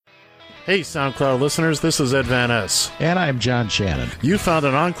Hey, SoundCloud listeners, this is Ed Van Ness. And I'm John Shannon. You found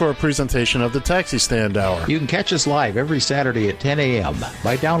an encore presentation of the Taxi Stand Hour. You can catch us live every Saturday at 10 a.m.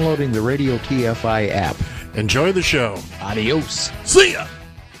 by downloading the Radio TFI app. Enjoy the show. Adios. See ya!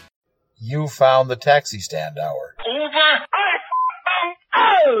 You found the Taxi Stand Hour. Over.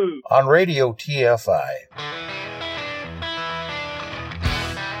 On Radio TFI.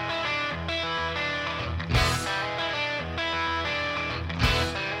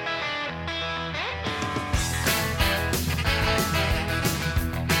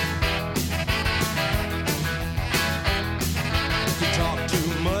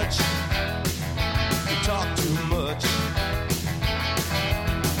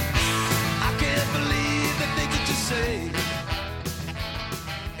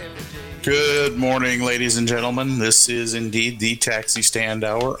 Good morning, ladies and gentlemen. This is indeed the Taxi Stand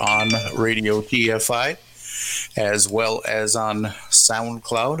Hour on Radio TFI, as well as on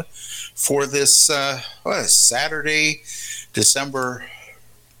SoundCloud, for this Saturday, December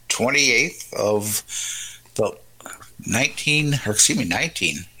 28th of the 19.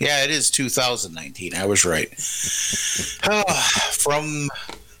 Yeah, it is 2019. I was right. From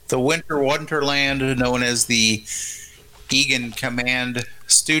the winter wonderland known as the Egan Command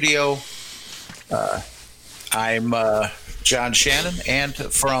Studio. I'm John Shannon, and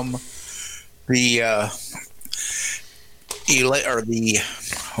from the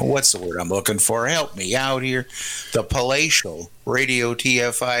what's the word I'm looking for? Help me out here. The palatial Radio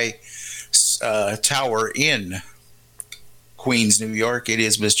TFI tower in Queens, New York. It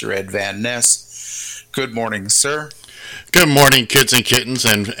is Mr. Ed Van Ness. Good morning, sir. Good morning, kids and kittens,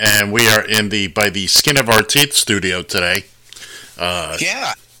 and we are in the by the skin of our teeth studio today.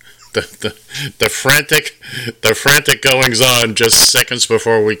 Yeah. The frantic goings on just seconds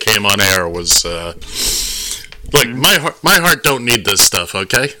before we came on air was look, my heart don't need this stuff,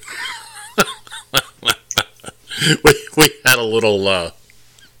 okay? we had a little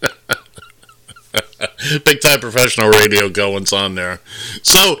big time professional radio goings on there.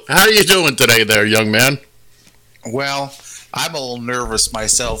 So, how are you doing today there, young man? Well, I'm a little nervous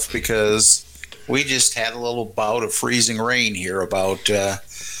myself because we just had a little bout of freezing rain here about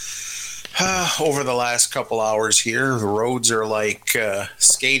over the last couple hours here. The roads are like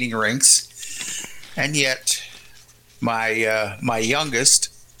skating rinks, and yet my youngest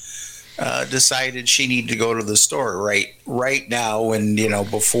decided she needed to go to the store right now, and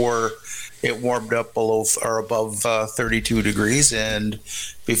before it warmed up below or above 32 degrees, and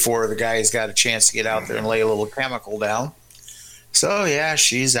before the guys got a chance to get out there and lay a little chemical down. So yeah,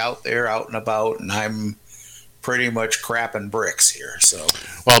 she's out there, out and about, and I'm pretty much crapping bricks here. So,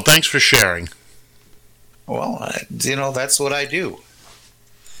 well, thanks for sharing. Well, that's what I do.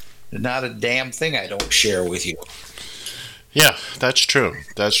 Not a damn thing I don't share with you. Yeah, that's true.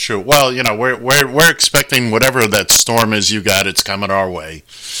 That's true. Well, we're expecting whatever that storm is you got. It's coming our way.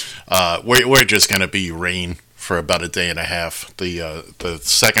 We're just going to be rain for about a day and a half. The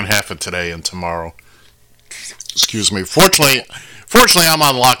second half of today and tomorrow. Excuse me. Fortunately, I'm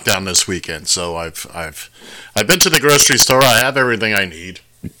on lockdown this weekend, so I've been to the grocery store. I have everything I need,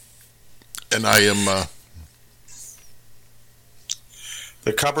 and I am.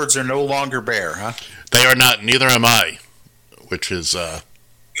 The cupboards are no longer bare, huh? They are not. Neither am I. Which is.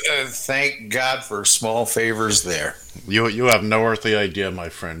 Thank God for small favors there. You have no earthly idea, my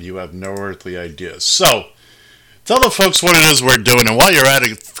friend. You have no earthly idea. So, tell the folks what it is we're doing, and while you're at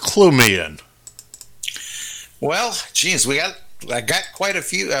it, clue me in. Well, geez, I got quite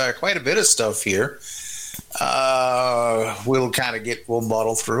a bit of stuff here. We'll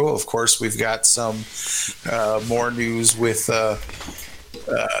muddle through. Of course, we've got some more news with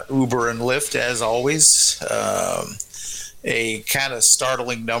Uber and Lyft, as always. A kind of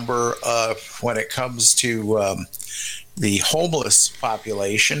startling number when it comes to the homeless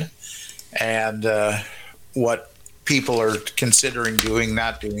population and what people are considering doing,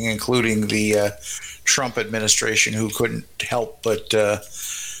 not doing, including the Trump administration, who couldn't help but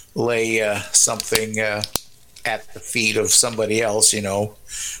lay something at the feet of somebody else.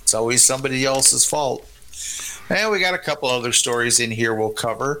 It's always somebody else's fault. And we got a couple other stories in here we'll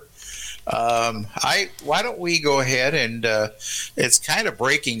cover. Why don't we go ahead and it's kind of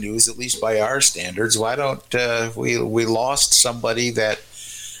breaking news, at least by our standards. Why don't we lost somebody that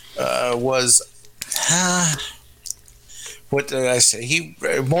was what did I say? He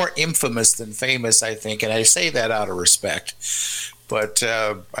more infamous than famous, I think, and I say that out of respect. But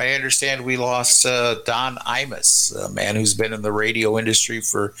I understand we lost Don Imus, a man who's been in the radio industry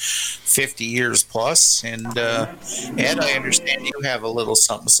for 50 years plus. And Ed, I understand you have a little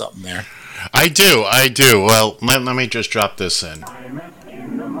something there. I do. Well, let me just drop this in.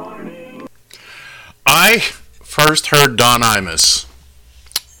 I first heard Don Imus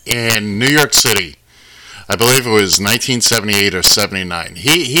in New York City, I believe it was 1978 or 79.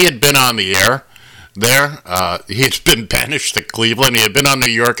 He had been on the air there. He had been banished to Cleveland. He had been on New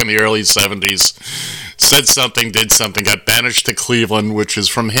York in the early 70s, said something, did something, got banished to Cleveland, which is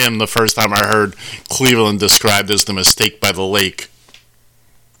from him the first time I heard Cleveland described as the mistake by the lake.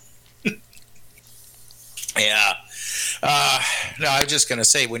 Yeah. No, I was just going to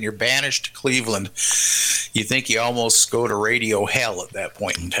say, when you're banished to Cleveland, you think you almost go to radio hell at that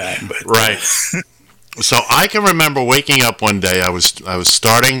point in time. But right. So I can remember waking up one day. I was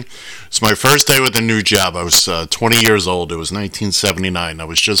starting. It's my first day with a new job. I was 20 years old. It was 1979. I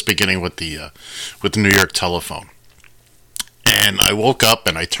was just beginning with the New York Telephone, and I woke up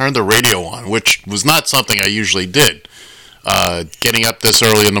and I turned the radio on, which was not something I usually did. Getting up this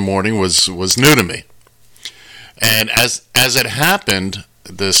early in the morning was new to me. And as it happened,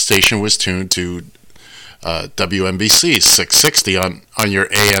 the station was tuned to WNBC 660 on your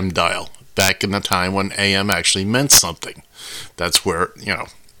AM dial. Back in the time when AM actually meant something. That's where, and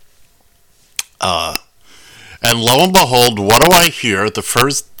lo and behold, what do I hear? The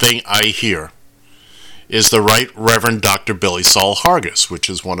first thing I hear is the Right Reverend Dr. Billy Saul Hargis, which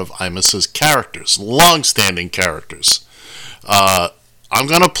is one of Imus's characters, long-standing characters. I'm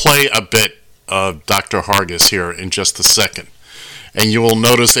going to play a bit of Dr. Hargis here in just a second, and you will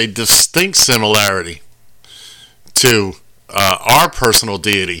notice a distinct similarity to our personal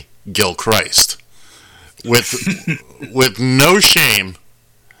deity, Gil Christ. With no shame,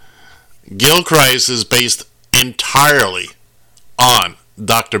 Gil Christ is based entirely on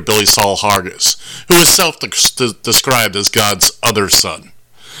Dr. Billy Saul Hargis, who is self-described as God's other son.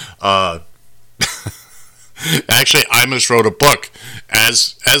 Actually, Imus wrote a book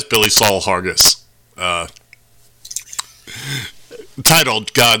as Billy Saul Hargis,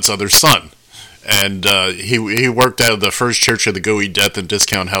 titled God's Other Son. And he worked out of the First Church of the Gooey Death and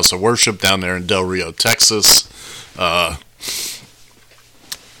Discount House of Worship down there in Del Rio, Texas. And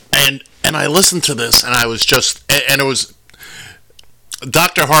I listened to this, and I was just, and it was,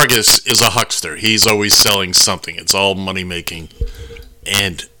 Dr. Hargis is a huckster. He's always selling something. It's all money making,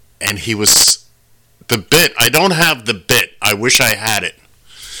 and he was the bit. I don't have the bit. I wish I had it.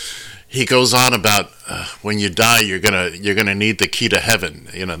 He goes on about when you die, you're gonna need the key to heaven.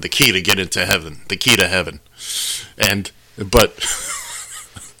 The key to get into heaven, the key to heaven. But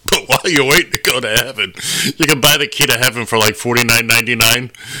while you're waiting to go to heaven, you can buy the key to heaven for like $49.99.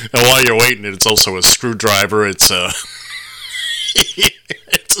 And while you're waiting, it's also a screwdriver. It's a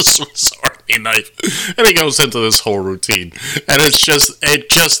Swiss Army knife, and he goes into this whole routine, and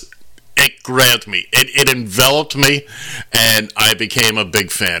it grabbed me. It enveloped me, and I became a big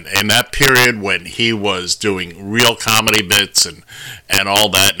fan. In that period when he was doing real comedy bits and all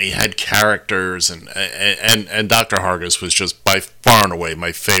that, and he had characters, and Dr. Hargis was just by far and away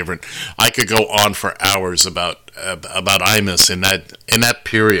my favorite. I could go on for hours about Imus in that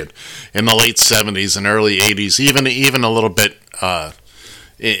period, in the late 70s and early 80s, even a little bit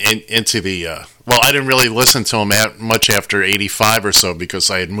into the I didn't really listen to him much after 85 or so, because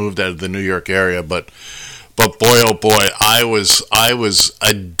I had moved out of the New York area, but boy, oh boy, I was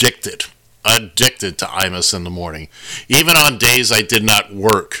addicted to Imus in the morning. Even on days I did not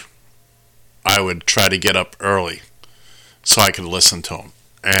work, I would try to get up early so I could listen to him.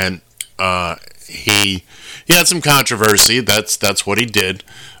 And he had some controversy. That's what he did.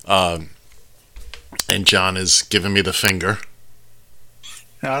 And John is giving me the finger.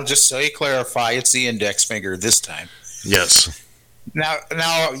 Now, just so you clarify, it's the index finger this time. Yes.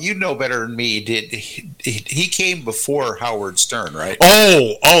 Now you know better than me. Did he came before Howard Stern, right?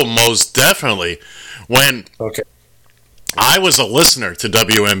 Oh, most definitely. When I was a listener to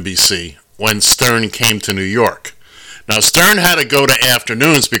WNBC when Stern came to New York. Now, Stern had to go to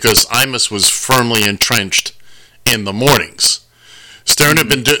afternoons because Imus was firmly entrenched in the mornings. Stern had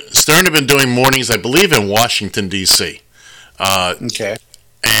been doing mornings, I believe, in Washington D.C. Okay.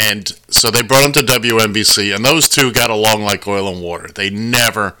 And so they brought him to WNBC, and those two got along like oil and water. They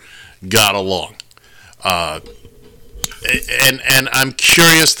never got along. And I'm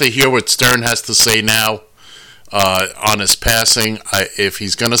curious to hear what Stern has to say now on his passing. If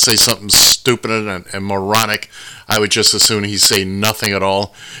he's going to say something stupid and moronic, I would just as soon he say nothing at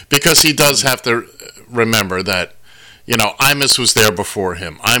all, because he does have to remember that, Imus was there before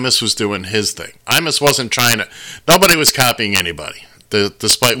him. Imus was doing his thing. Imus wasn't nobody was copying anybody.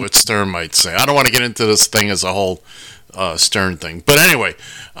 Despite what Stern might say. I don't want to get into this thing as a whole Stern thing. But anyway,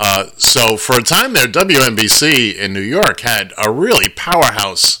 so for a time there, WNBC in New York had a really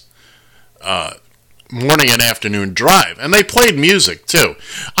powerhouse morning and afternoon drive, and they played music too.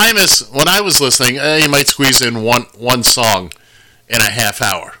 When I was listening, you might squeeze in one song in a half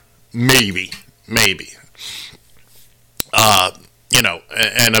hour, maybe. And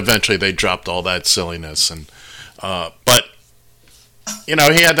eventually they dropped all that silliness, but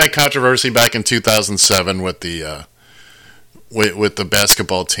he had that controversy back in 2007 with the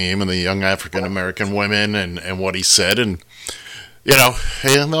basketball team and the young African American women and what he said, and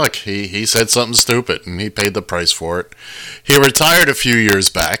hey, look, he said something stupid and he paid the price for it. He retired a few years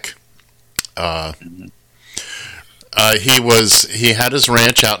back. He had his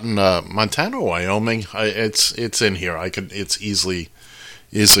ranch out in Montana, Wyoming. It's in here. It's easily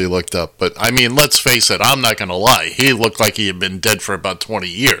looked up. But I mean, let's face it. I'm not going to lie. He looked like he had been dead for about 20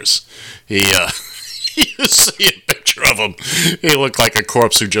 years. You see a picture of him. He looked like a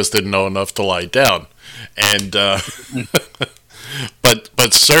corpse who just didn't know enough to lie down. And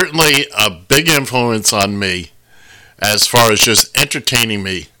but certainly a big influence on me as far as just entertaining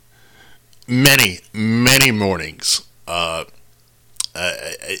me many mornings. I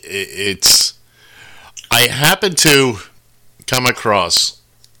happened to come across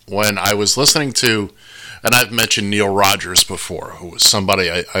when I was listening to, and I've mentioned Neil Rogers before, who was somebody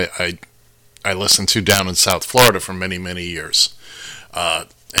I listened to down in South Florida for many years.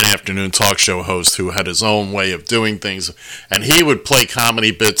 An afternoon talk show host who had his own way of doing things, and he would play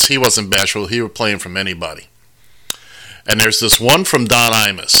comedy bits. He wasn't bashful. He would play them from anybody. And there's this one from Don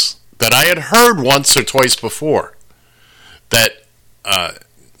Imus that I had heard once or twice before that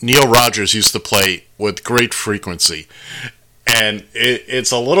Neil Rogers used to play with great frequency. And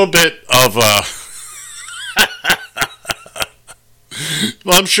it's a little bit of a...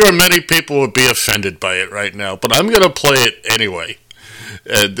 Well, I'm sure many people would be offended by it right now, but I'm going to play it anyway.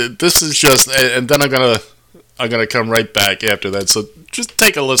 This is just... And then I'm gonna come right back after that. So just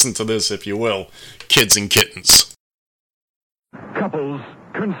take a listen to this, if you will, kids and kittens. Couples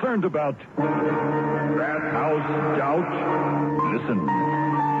concerned about that house doubt. Listen.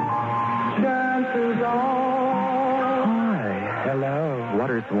 Chances are. Hi. Hello.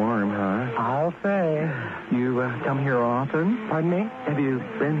 Water's warm, huh? I'll say. You come here often? Pardon me? Have you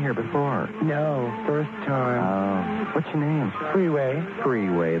been here before? No, first time. What's your name? Freeway.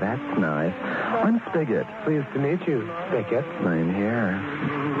 Freeway, that's nice. I'm Spigot. Pleased to meet you, Spigot. Same here.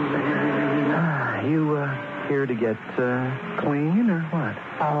 You, here to get clean or what?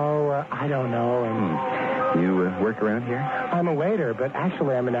 Oh, I don't know. You work around here? I'm a waiter, but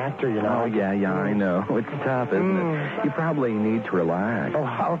actually I'm an actor, you know. Oh, yeah, I know. It's tough, isn't it? You probably need to relax. Oh,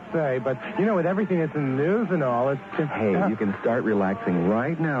 I'll say, but, with everything that's in the news and all, it's just... Hey, you can start relaxing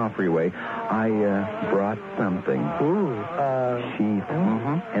right now, Freeway. I brought something. Ooh, sheath.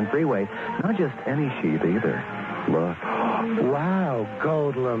 Mm-hmm. And Freeway, not just any sheath either. Look. Wow,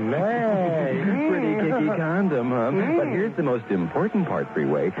 gold lame. Pretty kicky condom, huh? But here's the most important part,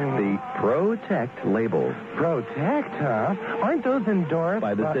 Freeway. The Protect labels. Protect, huh? Aren't those endorsed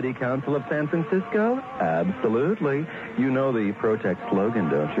by the City Council of San Francisco? Absolutely. You know the Protect slogan,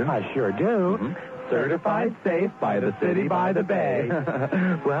 don't you? I sure do. Mm-hmm. Certified safe by the city by the bay.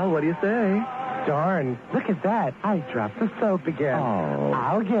 Well, what do you say? Darn, look at that. I dropped the soap again. Oh.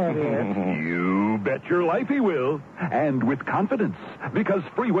 I'll get it. You bet your life he will. And with confidence, because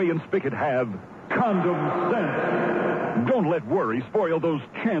Freeway and Spigot have condom sense. Don't let worry spoil those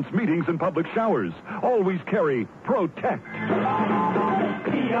chance meetings and public showers. Always carry Protect. Protect.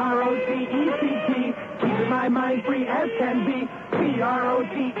 Keep my mind free as can be.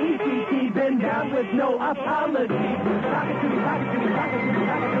 Protect. Been down with no apology.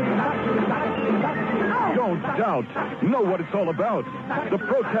 Don't doubt. Know what it's all about. The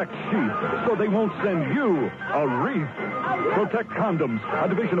Protect sheath, so they won't send you a wreath. Protect Condoms, a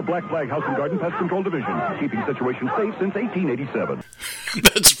division of Black Flag House and Garden Pest Control Division, keeping situations safe since 1887.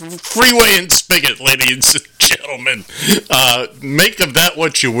 That's Freeway and Spigot, ladies and gentlemen. Make of that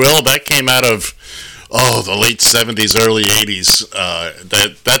what you will. That came out of the late 70s, early 80s.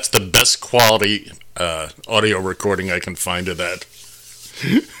 That's the best quality audio recording I can find of that.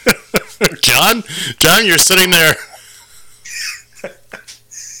 John, you're sitting there.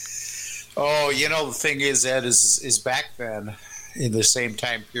 Oh, the thing is, Ed, is back then, in the same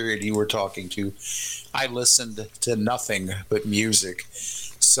time period you were talking to, I listened to nothing but music.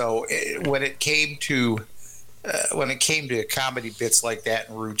 So when it came to comedy bits like that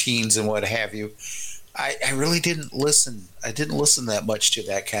and routines and what have you, I really didn't listen. I didn't listen that much to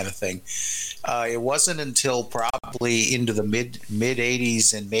that kind of thing. It wasn't until probably into the mid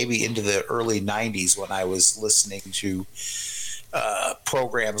 80s and maybe into the early 90s when I was listening to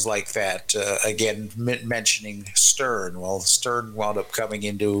programs like that. Again, mentioning Stern. Well, Stern wound up coming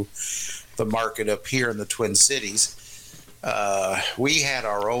into the market up here in the Twin Cities. We had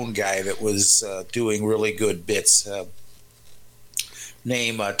our own guy that was doing really good bits,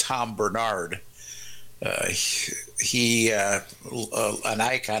 named Tom Bernard. He an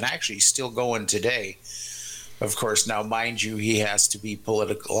icon, actually still going today. Of course, now mind you, he has to be a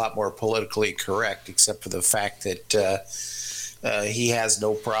lot more politically correct, except for the fact that he has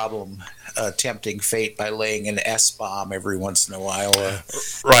no problem tempting fate by laying an S-bomb every once in a while.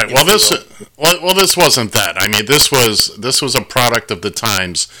 Right. Well, this wasn't that. I mean, this was a product of the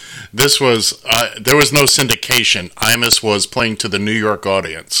times. This was there was no syndication. Imus was playing to the New York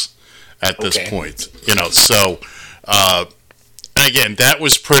audience at this point. So and again, that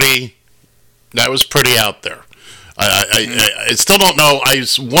was pretty out there. I still don't know. I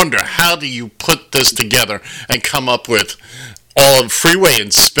wonder, how do you put this together and come up with all of Freeway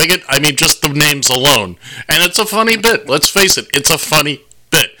and Spigot? I mean, just the names alone. And it's a funny bit. Let's face it, it's a funny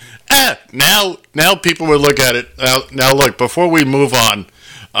bit. Now people would look at it. Now look, before we move on,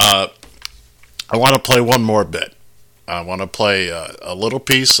 I want to play one more bit. I want to play a little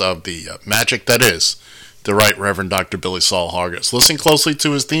piece of the magic that is the Right Reverend Dr. Billy Saul Hargis. Listen closely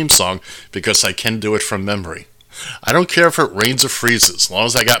to his theme song, because I can do it from memory. I don't care if it rains or freezes, as long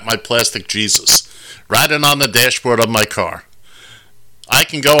as I got my plastic Jesus riding on the dashboard of my car. I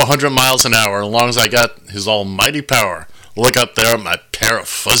can go 100 miles an hour as long as I got his almighty power. Look up there at my pair of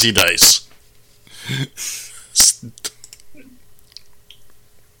fuzzy dice.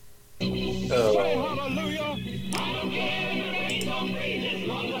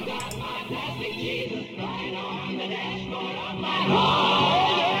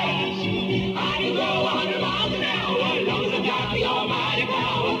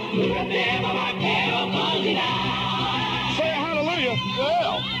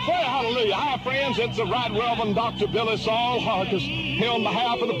 Hallelujah. Hi, friends. It's the Right Reverend Dr. Billy Saul Hargis here on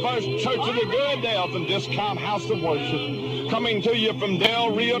behalf of the First Church of the Good Death and Discount House of Worship, coming to you from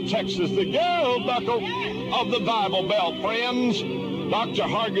Del Rio, Texas, the gold buckle of the Bible Belt. Friends, Dr.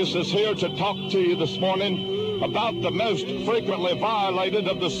 Hargis is here to talk to you this morning about the most frequently violated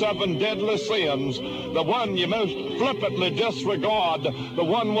of the 7 deadly sins, the one you most flippantly disregard, the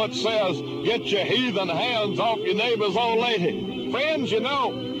one what says, get your heathen hands off your neighbor's old lady. Friends,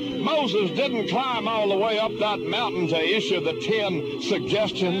 Moses didn't climb all the way up that mountain to issue the 10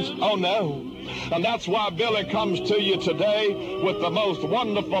 suggestions. Oh, no. And that's why Billy comes to you today with the most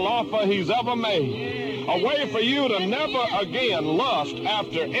wonderful offer he's ever made. A way for you to never again lust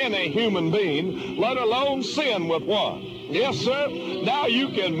after any human being, let alone sin with one. Yes, sir. Now you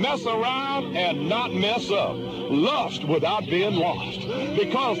can mess around and not mess up. Lust without being lost.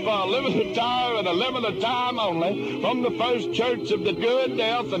 Because for a limited time and a limited time only, from the First Church of the Good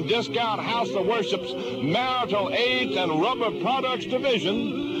Death and Discount House of Worship's Marital Aids and Rubber Products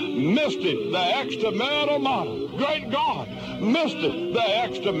Division, Misty, the extramarital model. Great God, Misty, the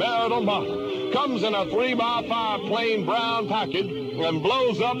extramarital model. Comes in a 3x5 plain brown package and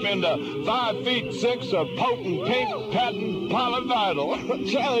blows up into 5 feet 6 of potent pink patent polyvinyl.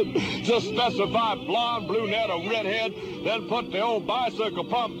 Just specify blonde, brunette, or redhead, then put the old bicycle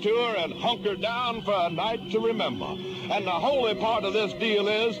pump to her and hunker down for a night to remember. And the holy part of this deal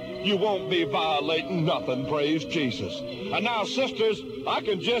is you won't be violating nothing, praise Jesus. And now, sisters, I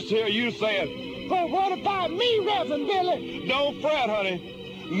can just hear you saying, well, what about me, Reverend Billy? Don't fret, honey.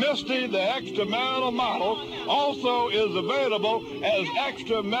 Misty, the extramarital model, also is available as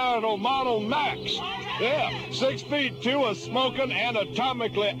extramarital model Max. Yeah, 6 feet 2, a smoking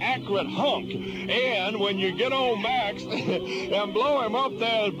anatomically accurate hunk. And when you get on Max and blow him up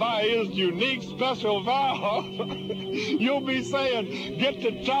there by his unique special valve, you'll be saying, get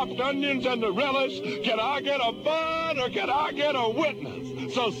the chopped onions and the relish. Can I get a bud or can I get a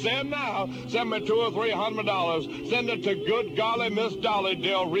witness? So send now. Send me $200 or $300. Send it to good golly Miss Dolly,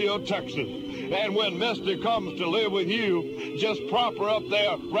 Del Rio, Texas. And when Misty comes to live with you, just prop her up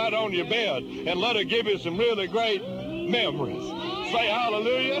there right on your bed and let her give you some really great memories. Say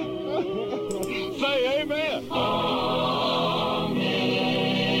hallelujah. Say amen.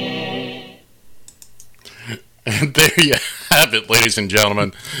 And there you have it, ladies and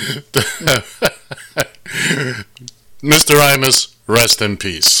gentlemen. Mr. Imus, rest in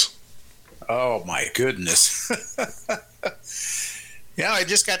peace. Oh, my goodness. Yeah, I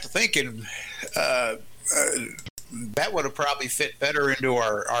just got to thinking that would have probably fit better into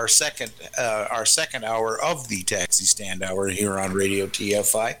our second hour of the Taxi Stand Hour here on Radio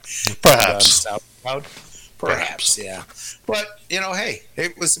TFI. Perhaps. Perhaps, yeah. But, hey,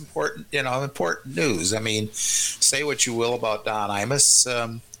 it was important, important news. I mean, say what you will about Don Imus.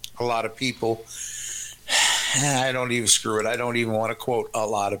 A lot of people I don't even screw it. I don't even want to quote a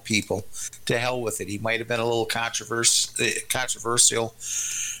lot of people. To hell with it. He might have been a little controversial,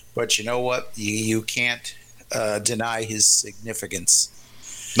 but you know what? You can't deny his significance.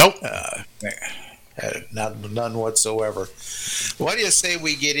 Nope. None whatsoever. What do you say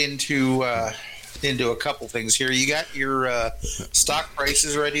we get into a couple things here? You got your stock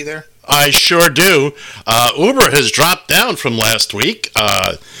prices ready there? I sure do. Uber has dropped down from last week.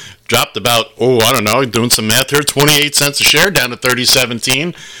 Dropped about, I don't know, doing some math here, 28 cents a share down to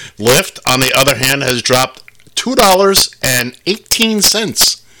 30.17. Lyft, on the other hand, has dropped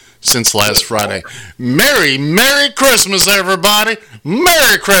 $2.18 since last Friday. Merry Christmas, everybody.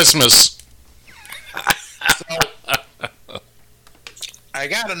 Merry Christmas. So, I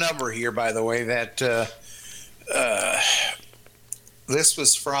got a number here, by the way, that this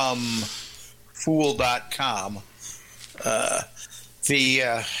was from Fool.com.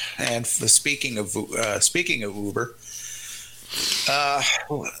 Speaking of Uber,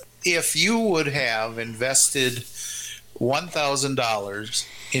 if you would have invested $1,000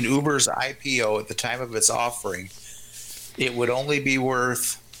 in Uber's IPO at the time of its offering, it would only be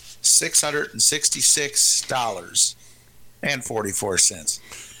worth $666.44.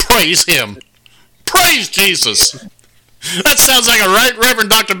 Praise him. Praise Jesus. That sounds like a right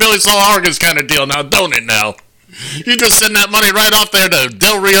Reverend Dr. Billy Saul Harkins kind of deal now, don't it now? You just send that money right off there to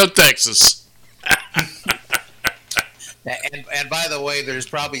Del Rio, Texas. And by the way, there's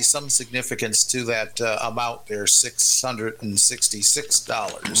probably some significance to that amount there,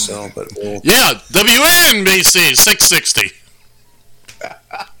 $666. So, but yeah, WNBC 660.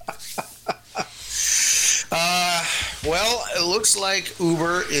 Well, it looks like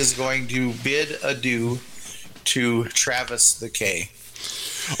Uber is going to bid adieu to Travis the K.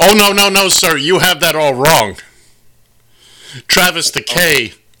 Oh no, sir! You have that all wrong. Travis the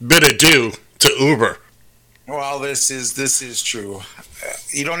K bid adieu to Uber. Well, this is true.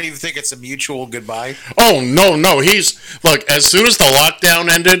 You don't even think it's a mutual goodbye? Oh no! Look. As soon as the lockdown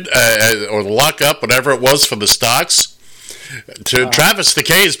ended, or the lockup, whatever it was for the stocks, Travis the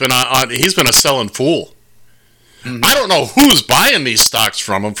K has been he's been a selling fool. Mm-hmm. I don't know who's buying these stocks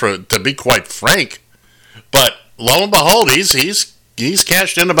from him, to be quite frank, but lo and behold, he's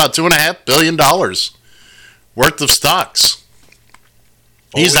cashed in about $2.5 billion worth of stocks.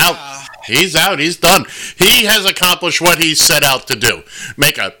 He's out. He's out. He's done. He has accomplished what he set out to do: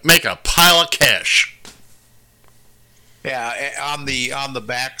 make a pile of cash. Yeah, on the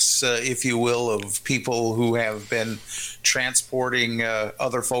backs, if you will, of people who have been transporting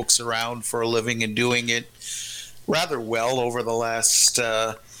other folks around for a living and doing it rather well over the last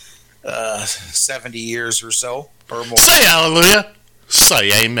 70 years or so, or more. Say hallelujah.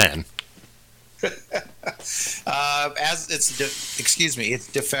 Say amen. As it's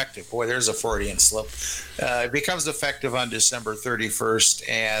defective. Boy, there's a Freudian slip. It becomes effective on December 31st,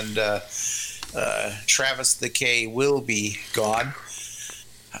 and Travis the K will be gone.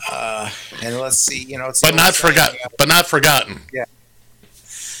 And let's see, it's but not forgotten. Yeah,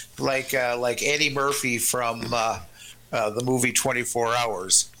 like Eddie Murphy from the movie 24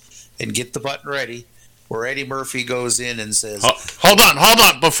 Hours, and get the button ready, where Eddie Murphy goes in and says, "Hold on,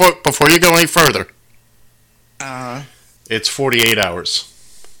 before you go any further." It's 48 hours.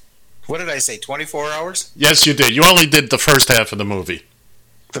 What did I say? 24 hours? Yes, you did. You only did the first half of the movie.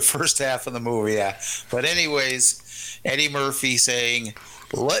 The first half of the movie, yeah. But anyways, Eddie Murphy saying,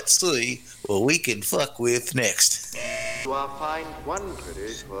 "Let's see what we can fuck with next." You are fined 1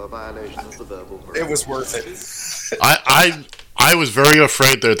 credit for a violation of the verbal prohibition. It was worth it. I was very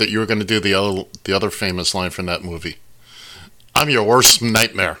afraid there that you were going to do the other famous line from that movie. I'm your worst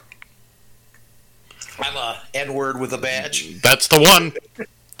nightmare. I'm a N-word with a badge. That's the one.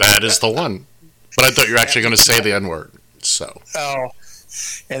 That is the one. But I thought you were actually going to say the N-word. So. Oh,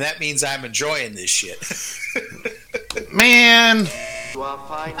 and that means I'm enjoying this shit. Man.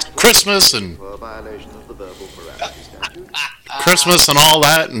 Christmas and Christmas and all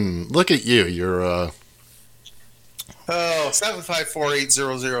that, and look at you. You're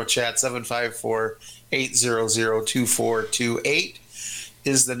 754-800 chat 754-800-2428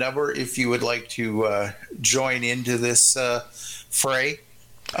 is the number if you would like to join into this fray.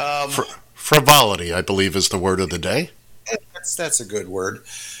 Frivolity, I believe, is the word of the day. That's a good word.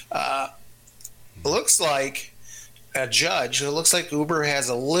 Looks like a judge. It looks like Uber has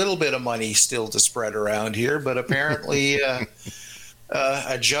a little bit of money still to spread around here, but apparently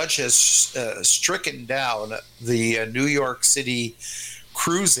a judge has stricken down the New York City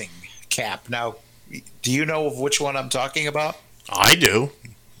cruising cap. Now, do you know of which one I'm talking about? I do.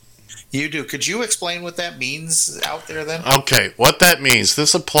 You do. Could you explain what that means out there then? Okay, what that means,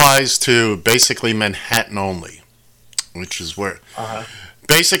 this applies to basically Manhattan only, which is where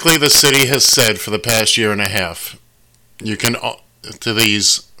basically the city has said for the past year and a half, you can, to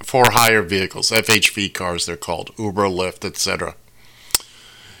these for-hire vehicles, FHV cars they're called, Uber, Lyft, etc.,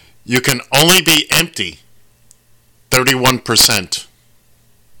 you can only be empty 31%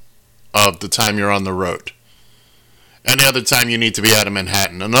 of the time you're on the road. Any other time you need to be out of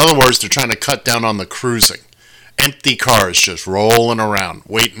Manhattan. In other words, they're trying to cut down on the cruising. Empty cars just rolling around,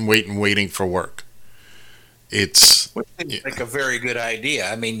 waiting for work. It's like a very good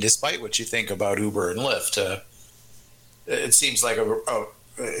idea. I mean, despite what you think about Uber and Lyft, it seems like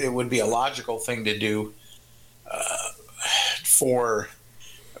it would be a logical thing to do for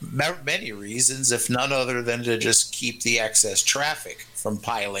many reasons, if none other than to just keep the excess traffic from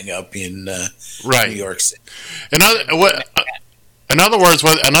piling up in New York City. In other words,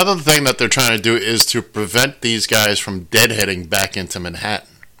 another thing that they're trying to do is to prevent these guys from deadheading back into Manhattan,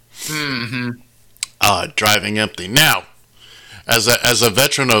 driving empty. Now, as a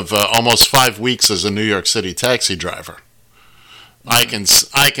veteran of almost 5 weeks as a New York City taxi driver, I can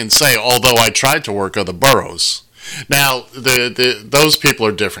say, although I tried to work other boroughs. Now, those people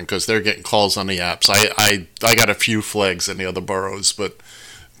are different because they're getting calls on the apps. I got a few flags in the other boroughs, but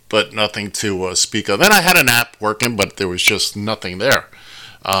nothing to speak of. And I had an app working, but there was just nothing there.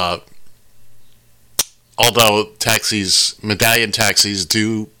 Although medallion taxis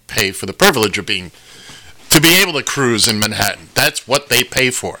do pay for the privilege of to be able to cruise in Manhattan. That's what they pay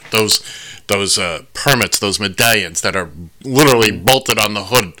for. Those permits, those medallions that are literally bolted on the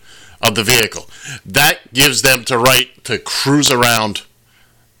hood of the vehicle. That gives them the right to cruise around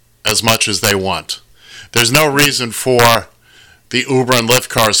as much as they want. There's no reason for the Uber and Lyft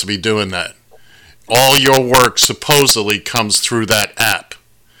cars to be doing that. All your work supposedly comes through that app.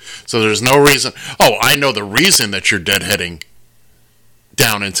 So there's no reason. Oh, I know the reason that you're deadheading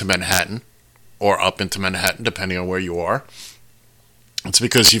down into Manhattan or up into Manhattan, depending on where you are. It's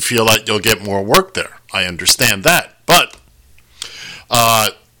because you feel like you'll get more work there. I understand that. But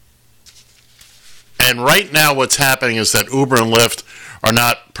and right now what's happening is that Uber and Lyft are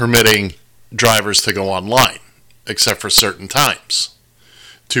not permitting drivers to go online, except for certain times,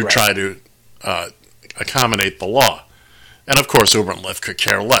 to try to accommodate the law. And of course, Uber and Lyft could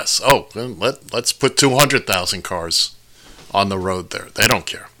care less. Oh, then let's put 200,000 cars on the road there. They don't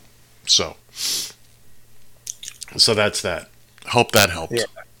care. So that's that. Hope that helped. Yeah.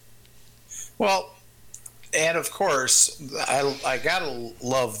 Well, and of course, I gotta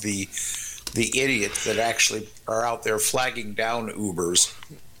love the idiots that actually are out there flagging down Ubers,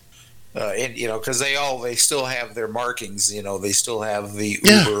 and because they still have their markings. They still have the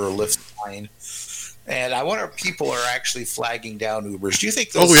Uber or Lyft sign, and I wonder if people are actually flagging down Ubers. Do you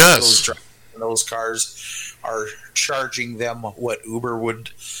think those cars are charging them what Uber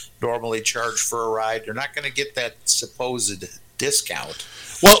would normally charge for a ride? They're not going to get that supposed discount.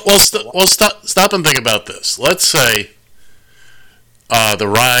 Well, stop and think about this. Let's say the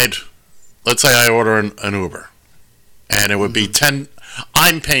ride. Let's say I order an Uber, and it would be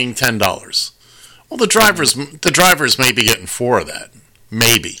I'm paying $10. Well, the drivers may be getting 4 of that,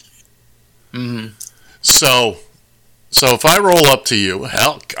 maybe. Mm-hmm. So if I roll up to you,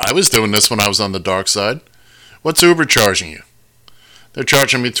 hell, I was doing this when I was on the dark side. What's Uber charging you? They're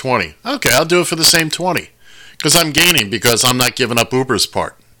charging me $20. Okay, I'll do it for the same $20 because I'm gaining because I'm not giving up Uber's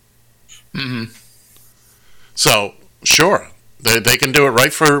part. Mm-hmm. So sure. They can do it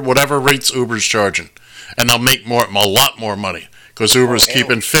right for whatever rates Uber's charging. And they'll make a lot more money because Uber's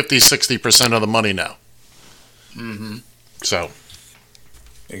keeping 50-60% of the money now. Mm-hmm. So.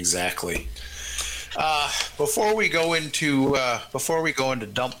 Exactly. Before we go into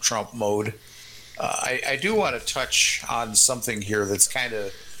dump Trump mode, I do want to touch on something here that's kind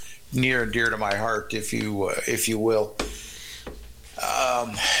of near and dear to my heart, if you will.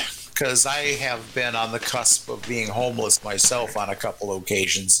 Because I have been on the cusp of being homeless myself on a couple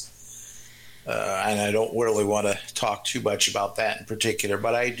occasions. And I don't really want to talk too much about that in particular,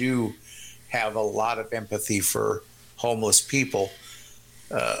 but I do have a lot of empathy for homeless people.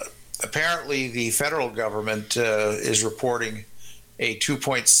 Apparently, the federal government is reporting a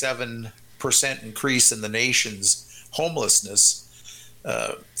 2.7% increase in the nation's homelessness.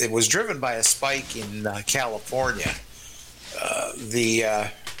 It was driven by a spike in California. The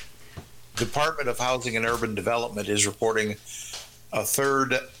Department of Housing and Urban Development is reporting a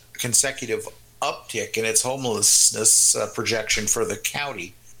third consecutive uptick in its homelessness projection for the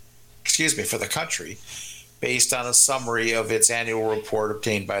country, based on a summary of its annual report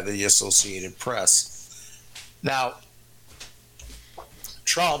obtained by the Associated Press. Now,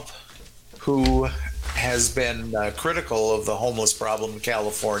 Trump who has been critical of the homeless problem in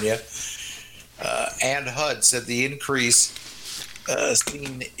California, and HUD said the increase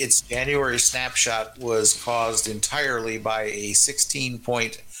seen its January snapshot was caused entirely by a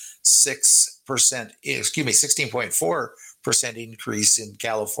 16.4% increase in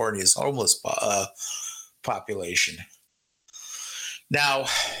California's homeless population. Now,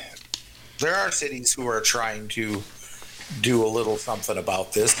 there are cities who are trying to do a little something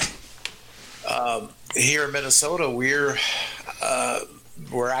about this. Here in Minnesota, we're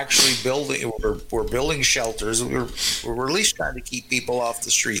actually building. We're building shelters. We're at least trying to keep people off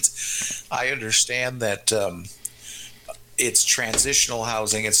the streets. I understand that it's transitional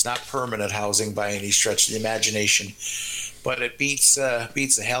housing. It's not permanent housing by any stretch of the imagination, but it beats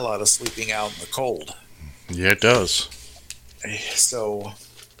the hell out of sleeping out in the cold. Yeah, it does. So,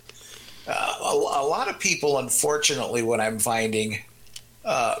 a lot of people, unfortunately, what I'm finding,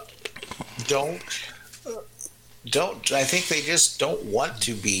 don't. I think they just don't want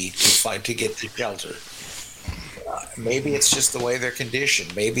to fight to get to shelter. Maybe it's just the way they're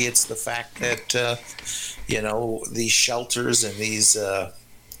conditioned. Maybe it's the fact that these shelters and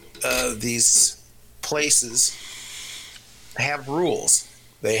these places have rules.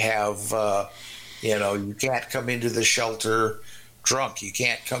 They have you can't come into the shelter drunk. You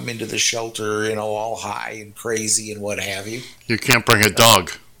can't come into the shelter all high and crazy and what have you. You can't bring a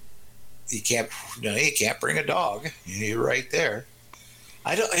dog. You can't bring a dog. You're right there.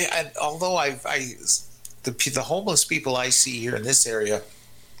 The homeless people I see here in this area,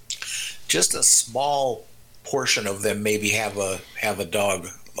 just a small portion of them maybe have a dog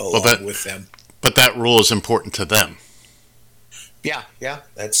along with them. But that rule is important to them. Yeah,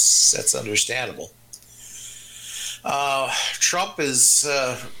 that's understandable. Trump is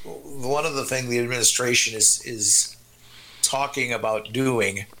one of the things the administration is talking about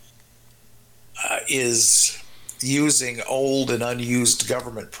doing. Is using old and unused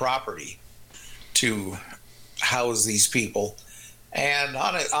government property to house these people, and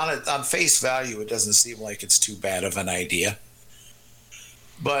on face value, it doesn't seem like it's too bad of an idea.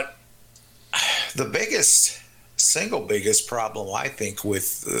 But the single biggest problem I think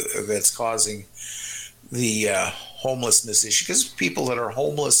with that's causing the homelessness issue, because people that are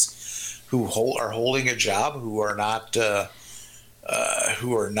homeless who are holding a job, who are not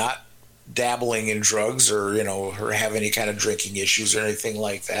dabbling in drugs or have any kind of drinking issues or anything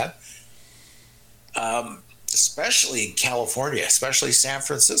like that, especially in California, especially San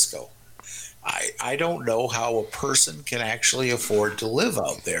Francisco. I don't know how a person can actually afford to live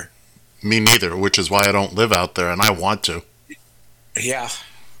out there. Me neither, which is why I don't live out there, and I want to. Yeah.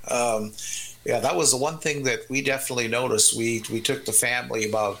 That was the one thing that we definitely noticed. We took the family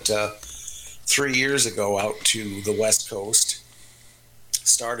about 3 years ago out to the West Coast,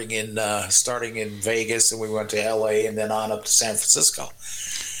 starting in Vegas, and we went to LA and then on up to San Francisco.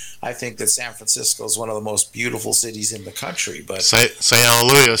 I think that San Francisco is one of the most beautiful cities in the country. But say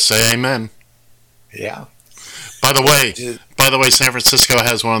hallelujah, say amen. Yeah. By the way, San Francisco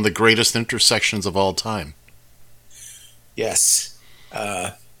has one of the greatest intersections of all time. Yes.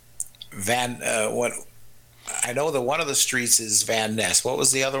 I know that one of the streets is Van Ness. What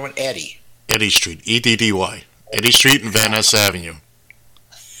was the other one? Eddy Street, EDDY. Eddy Street and Van Ness Avenue.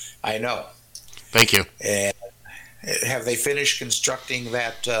 I know. Thank you. And have they finished constructing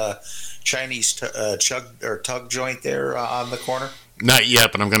that Chinese tug joint there on the corner? Not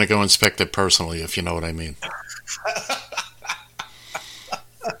yet, but I'm going to go inspect it personally, if you know what I mean.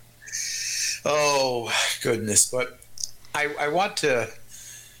 Oh, goodness. But I want to...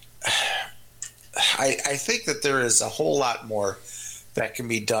 I think that there is a whole lot more that can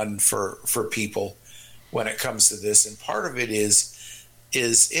be done for people when it comes to this. And part of it is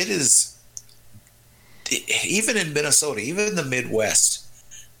even in Minnesota, even in the Midwest,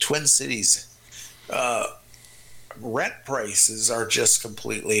 Twin Cities, rent prices are just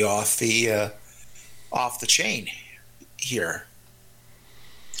completely off the chain here.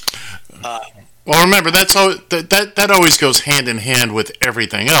 Well, remember, that always goes hand in hand with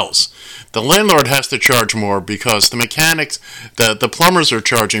everything else. The landlord has to charge more because the mechanics, the plumbers are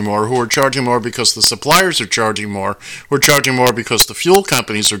charging more, who are charging more because the suppliers are charging more, who are charging more because the fuel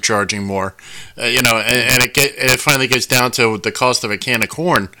companies are charging more. And it finally gets down to the cost of a can of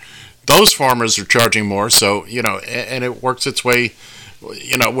corn. Those farmers are charging more, so, and it works its way.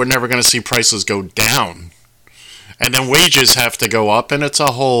 We're never going to see prices go down. And then wages have to go up, and it's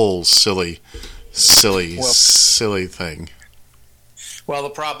a whole silly thing. Well, the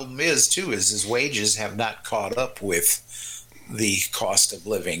problem is wages have not caught up with the cost of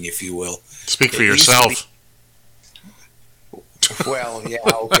living, if you will. Speak for yourself. Well, yeah,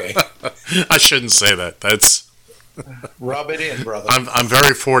 okay. I shouldn't say that. That's Rub it in, brother. I'm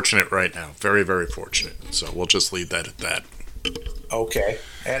very fortunate right now. Very, very fortunate. So we'll just leave that at that. Okay,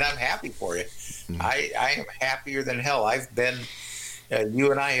 and I'm happy for you. I am happier than hell. I've been.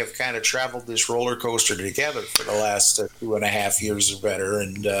 You and I have kind of traveled this roller coaster together for the last 2.5 years or better,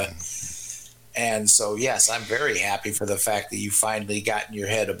 and so yes, I'm very happy for the fact that you finally gotten your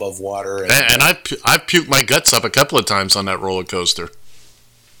head above water. And I've puked my guts up a couple of times on that roller coaster.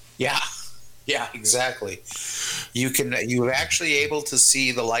 Yeah, exactly. You're actually able to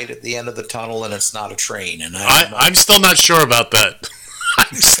see the light at the end of the tunnel, and it's not a train. And I'm still not sure about that.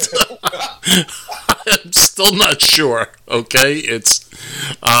 I'm still not sure. Okay, it's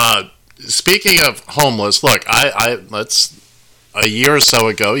speaking of homeless. Look, let's a year or so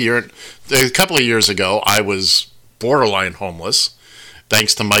ago, a couple of years ago, I was borderline homeless,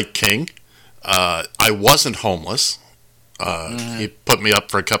 thanks to Mike King. I wasn't homeless. He put me up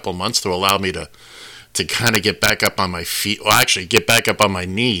for a couple of months to allow me to kind of get back up on my feet. Well, actually, get back up on my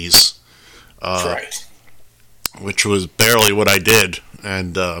knees. Right. Which was barely what I did.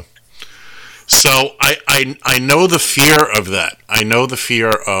 And so I know the fear of that. I know the fear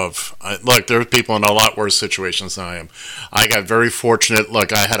of, look, there are people in a lot worse situations than I am. I got very fortunate.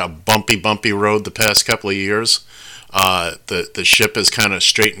 Look, I had a bumpy road the past couple of years. The ship is kind of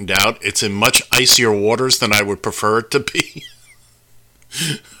straightened out. It's in much icier waters than I would prefer it to be.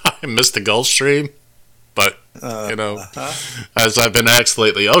 I missed the Gulf Stream. But, as I've been asked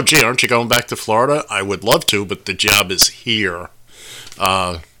lately, oh, gee, aren't you going back to Florida? I would love to, but the job is here.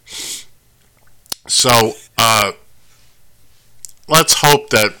 So let's hope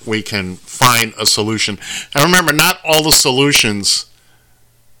that we can find a solution. And remember, not all the solutions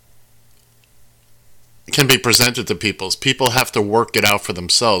can be presented to people. People have to work it out for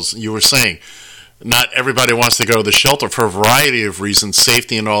themselves. You were saying, not everybody wants to go to the shelter for a variety of reasons,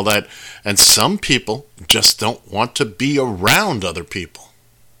 safety and all that. And some people just don't want to be around other people.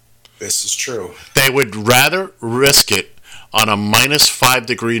 This is true. They would rather risk it on a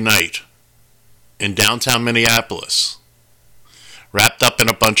 -5-degree night in downtown Minneapolis, wrapped up in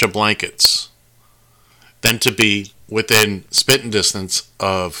a bunch of blankets, than to be within spitting distance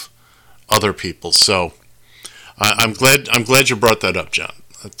of other people. So I'm glad you brought that up, John.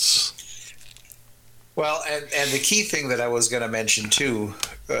 That's... Well, and the key thing that I was going to mention too,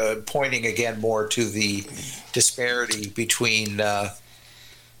 pointing again more to the disparity between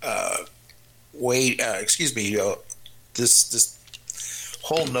this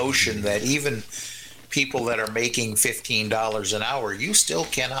whole notion that even people that are making $15 an hour, you still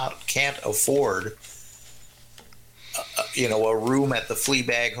can't afford a room at the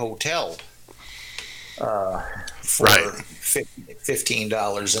Fleabag Hotel for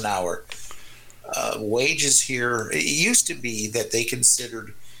 $15 an hour. Wages here, it used to be that they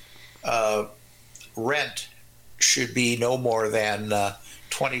considered rent should be no more than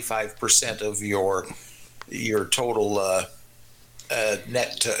 25% of your total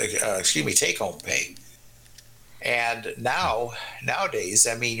take home pay. And nowadays,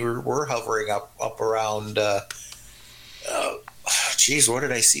 I mean, we're hovering up around what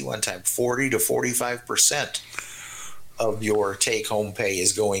did I see one time? 40 to 45% of your take home pay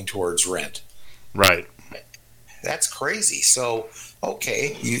is going towards rent. Right. That's crazy. So,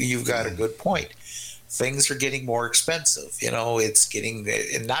 okay, you've got a good point. Things are getting more expensive. It's getting,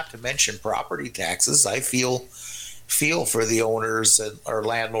 and not to mention property taxes. I feel for the owners or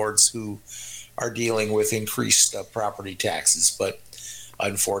landlords who are dealing with increased property taxes. But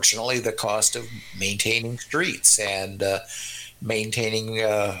unfortunately, the cost of maintaining streets and maintaining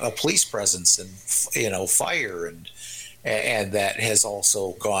a police presence and fire and that has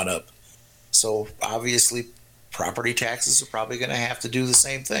also gone up. So obviously, property taxes are probably going to have to do the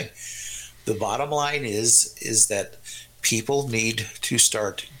same thing. The bottom line is that people need to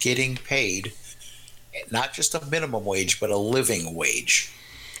start getting paid, not just a minimum wage, but a living wage.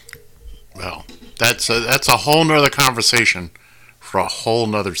 Well, that's a whole nother conversation for a whole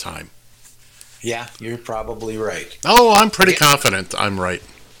nother time. Yeah, you're probably right. Oh, I'm pretty confident I'm right.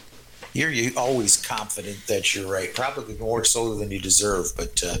 You're always confident that you're right. Probably more so than you deserve,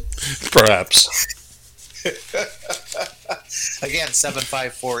 but perhaps. Again,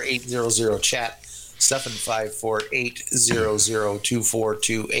 754-800-CHAT,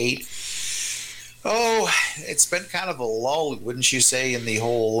 754-800-2428. Oh, it's been kind of a lull, wouldn't you say, in the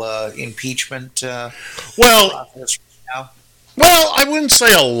whole impeachment process now? Well, I wouldn't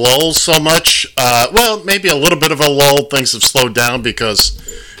say a lull so much. Maybe a little bit of a lull. Things have slowed down because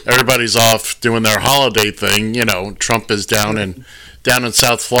everybody's off doing their holiday thing. Trump is down in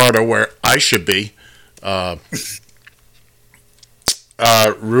South Florida, where I should be.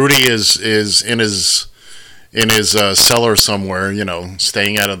 Rudy is in his cellar somewhere,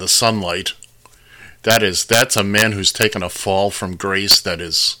 staying out of the sunlight. That's a man who's taken a fall from grace. That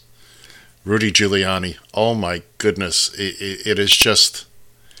is Rudy Giuliani. Oh my goodness, it is just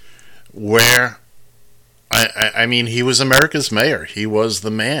where. I mean, he was America's mayor. He was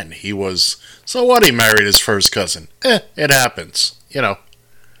the man. He was. So what? He married his first cousin. It happens,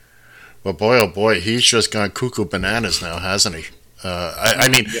 But boy, oh boy, he's just gone cuckoo bananas now, hasn't he? I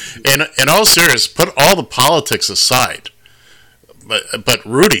mean, in all seriousness, put all the politics aside. But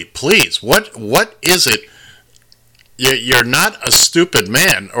Rudy, please, what is it? You're not a stupid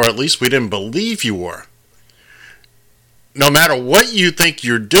man, or at least we didn't believe you were. No matter what you think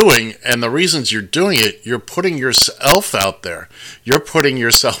you're doing and the reasons you're doing it, you're putting yourself out there. You're putting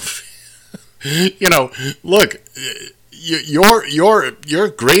yourself, look, your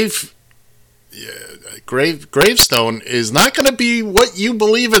gravestone is not going to be what you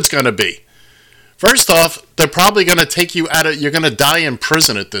believe it's going to be. First off, they're probably going to take you out of, you're going to die in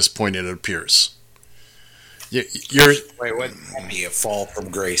prison at this point, it appears. Wait, what? That'd be a fall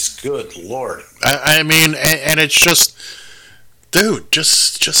from grace. Good Lord. I mean, and it's just, dude,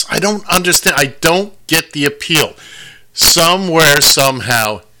 just, I don't understand. I don't get the appeal. Somewhere,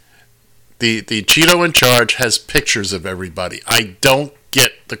 somehow, the Cheeto in charge has pictures of everybody. I don't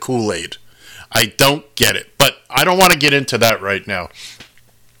get the Kool-Aid. I don't get it. But I don't want to get into that right now.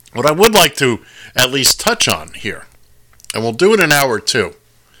 What I would like to at least touch on here, and we'll do it in hour 2.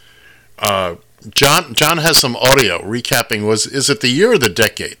 John has some audio recapping. Is it the year or the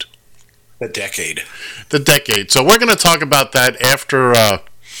decade? The decade. The decade. So we're going to talk about that after an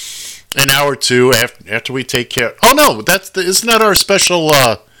hour 2. After we take care. Oh no, isn't that our special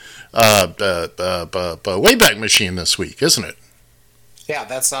Wayback Machine this week, isn't it? Yeah,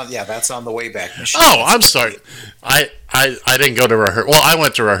 that's on the Wayback Machine. Oh, I'm sorry. I didn't go to rehearsal. Well, I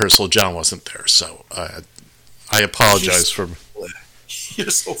went to rehearsal. John wasn't there, so I apologize for. You're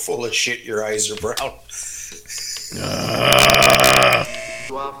so full of shit. Your eyes are brown.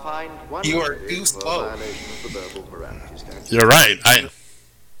 You are too slow. You're right.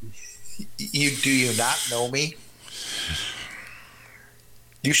 Do you not know me?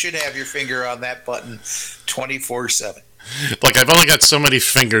 You should have your finger on that button 24/7. Look, I've only got so many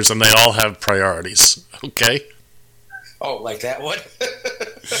fingers, and they all have priorities. Okay. Oh, like that one?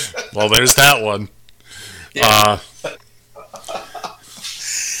 Well, there's that one. Yeah.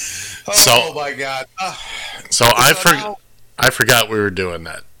 Oh my God! So I forgot we were doing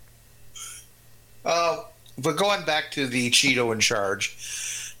that. But going back to the Cheeto in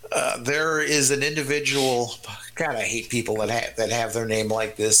charge, there is an individual. God, I hate people that have their name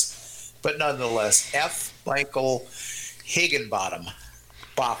like this, but nonetheless, F. Michael Higginbottom.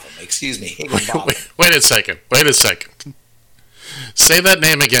 Higginbottom. Wait a second. Say that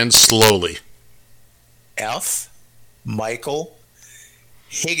name again slowly. F. Michael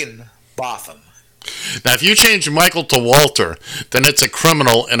Higginbotham. Now, if you change Michael to Walter, then it's a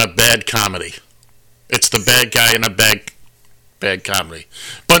criminal in a bad comedy. It's the bad guy in a bad comedy.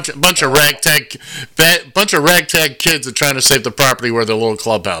 Bunch of ragtag kids are trying to save the property where their little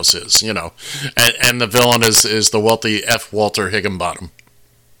clubhouse is, and the villain is the wealthy F. Walter Higginbottom.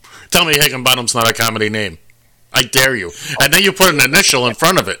 Tell me Higginbottom's not a comedy name. I dare you. And then you put an initial in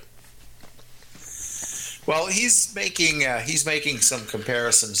front of it. Well, he's making some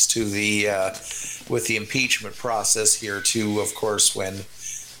comparisons to with the impeachment process here too. Of course, when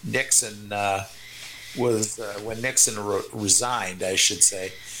Nixon resigned, I should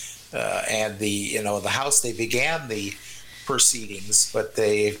say, and the House, they began the proceedings, but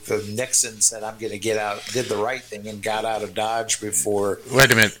Nixon said, "I'm going to get out," did the right thing and got out of Dodge before.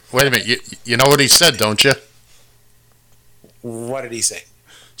 Wait a minute. You know what he said, don't you? What did he say?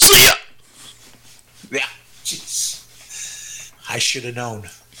 See ya. Yeah, jeez. I should have known.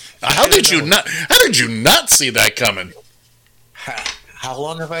 How did you not see that coming? How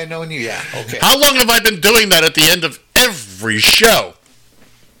long have I known you? Yeah, okay. How long have I been doing that at the end of every show?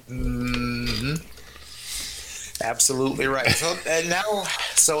 Mm-hmm. Absolutely right. So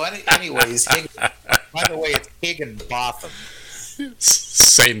anyways, by the way, it's Higginbotham.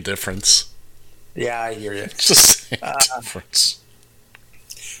 Same difference. Yeah, I hear you. It's the same difference.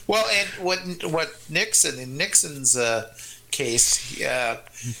 Well, and what Nixon, in Nixon's case,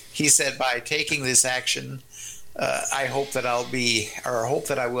 he said, by taking this action, I hope that I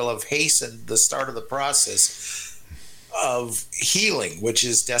will have hastened the start of the process of healing, which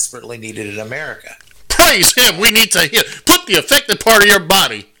is desperately needed in America. Praise him! We need to heal. Put the affected part of your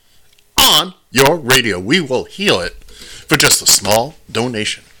body on your radio. We will heal it for just a small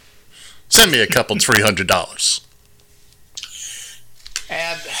donation. Send me a couple $300.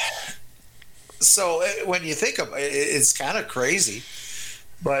 And so when you think of it, it's kind of crazy.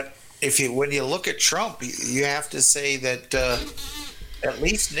 But when you look at Trump, you have to say that at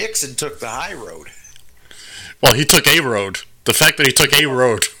least Nixon took the high road. Well, he took a road. The fact that he took a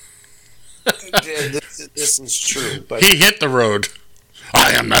road. This is true. But he hit the road.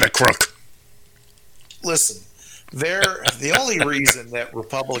 I am not a crook. Listen, the only reason that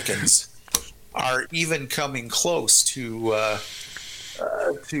Republicans are even coming close to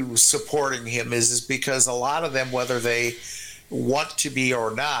supporting him is because a lot of them, whether they want to be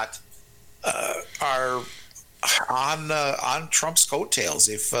or not, are on Trump's coattails.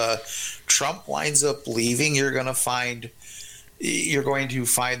 If Trump winds up leaving, you're going to find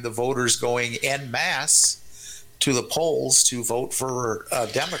the voters going en masse to the polls to vote for a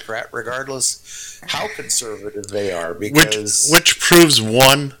Democrat, regardless how conservative they are. Because which proves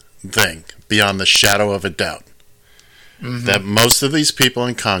one thing beyond the shadow of a doubt, that most of these people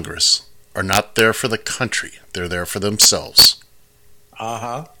in Congress are not there for the country. They're there for themselves.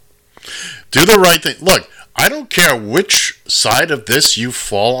 Do the right thing. Look, I don't care which side of this you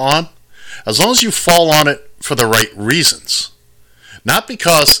fall on, as long as you fall on it for the right reasons. Not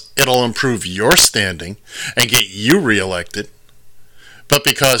because it'll improve your standing and get you reelected, but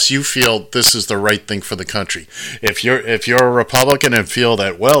because you feel this is the right thing for the country. If you're a Republican and feel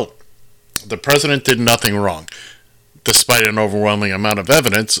that, well, the president did nothing wrong, despite an overwhelming amount of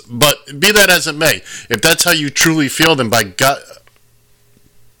evidence, but be that as it may, if that's how you truly feel, then by God,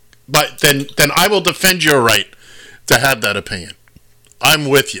 then I will defend your right to have that opinion. I'm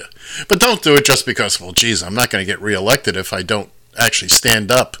with you. But don't do it just because, well, geez, I'm not going to get reelected if I don't actually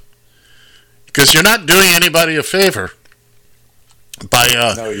stand up. Because you're not doing anybody a favor by...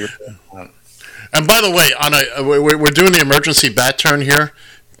 no, you're not. And by the way, we're doing the emergency bat turn here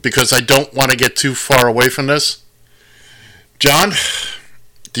because I don't want to get too far away from this. John,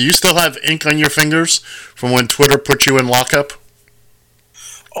 do you still have ink on your fingers from when Twitter put you in lockup?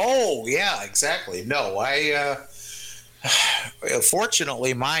 Oh, yeah, exactly. No,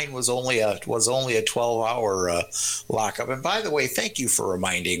 fortunately, mine was only a 12-hour lockup. And by the way, thank you for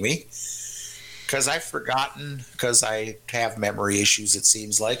reminding me, because I've forgotten, because I have memory issues, it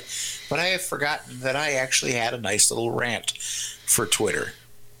seems like, but I have forgotten that I actually had a nice little rant for Twitter.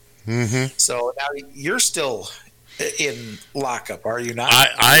 So now you're still in lockup, are you not?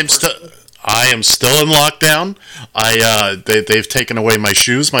 I am still in lockdown. They've taken away my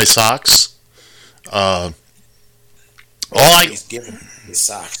shoes, my socks. He's given his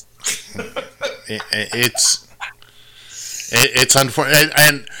socks. It's unfortunate,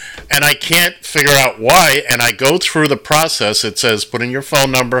 and I can't figure out why. And I go through the process. It says put in your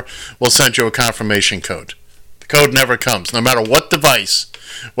phone number. We'll send you a confirmation code. The code never comes, no matter what device,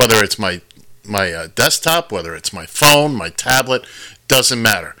 whether it's my desktop, whether it's my phone, my tablet, doesn't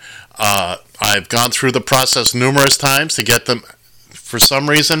matter. I've gone through the process numerous times to get them. For some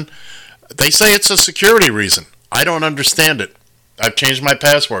reason, they say it's a security reason. I don't understand it. I've changed my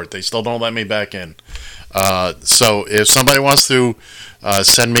password. They still don't let me back in. So if somebody wants to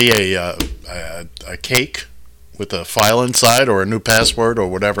send me a cake with a file inside or a new password or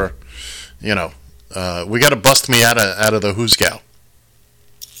whatever, we got to bust me out of the who's gal.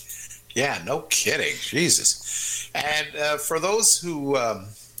 Yeah, no kidding. Jesus. And for those who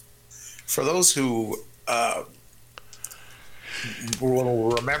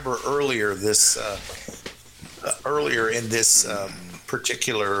will remember earlier in this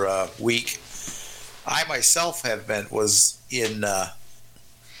particular week, I myself was in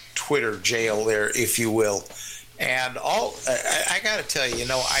Twitter jail there, if you will, and I got to tell you,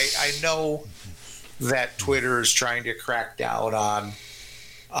 I know that Twitter is trying to crack down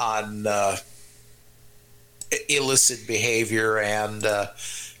on illicit behavior and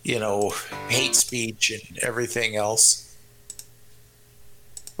hate speech and everything else.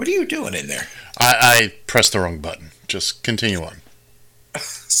 What are you doing in there? I pressed the wrong button. Just continue on.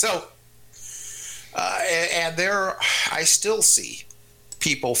 So, and there, I still see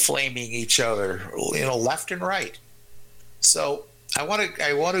people flaming each other, left and right. So I want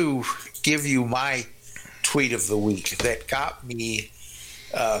to give you my tweet of the week that got me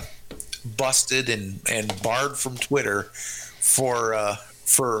busted and barred from Twitter for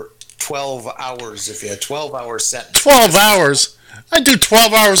 12 hours. If you had 12-hour sentence. 12 hours? I do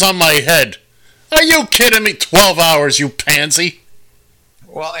 12 hours on my head. Are you kidding me? 12 hours, you pansy.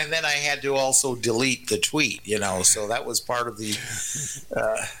 Well, and then I had to also delete the tweet, so that was part of the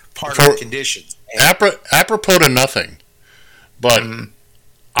conditions. Apropos to nothing, but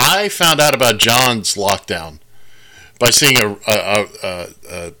I found out about John's lockdown by seeing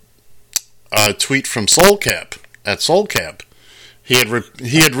a tweet from Soulcap at Soulcap.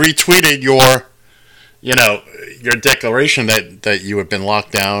 he had retweeted your, your declaration that you had been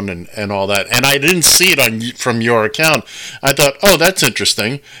locked down and all that, and I didn't see it from your account. I thought, oh, that's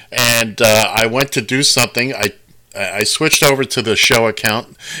interesting, and I went to do something. I switched over to the show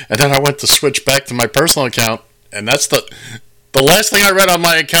account, and then I went to switch back to my personal account, and that's the last thing I read on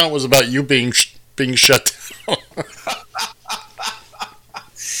my account was about you being shut down.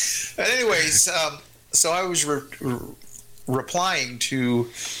 Anyways, so I was replying to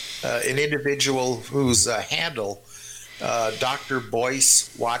an individual whose handle, Dr. Boyce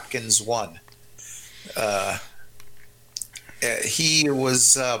Watkins 1. He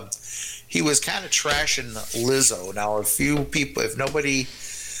was kind of trashing Lizzo. Now, if nobody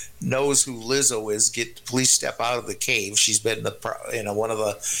knows who Lizzo is, please step out of the cave. She's been one of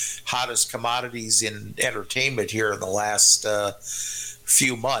the hottest commodities in entertainment here in the last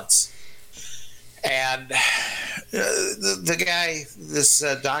few months. And the guy, this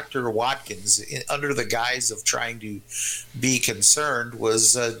Dr. Watkins, under the guise of trying to be concerned,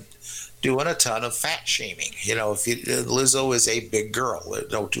 was doing a ton of fat shaming. Lizzo is a big girl.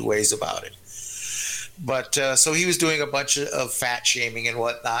 There's no two ways about it. But so he was doing a bunch of fat shaming and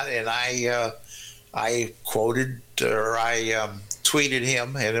whatnot, and I quoted or I tweeted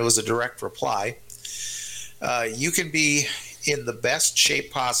him, and it was a direct reply. You can be in the best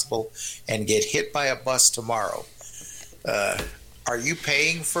shape possible and get hit by a bus tomorrow. Are you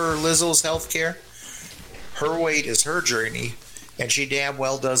paying for Lizzo's health care? Her weight is her journey, and she damn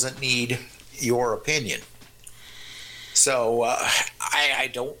well doesn't need your opinion. So I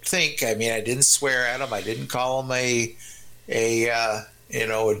don't think. I mean, I didn't swear at him. I didn't call him a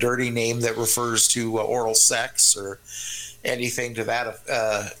dirty name that refers to oral sex or anything to that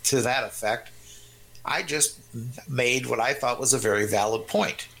effect. I just made what I thought was a very valid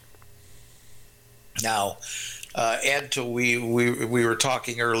point. Now, Ed, we were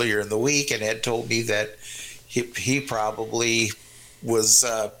talking earlier in the week, and Ed told me that he probably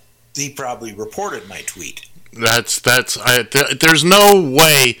reported my tweet. There's no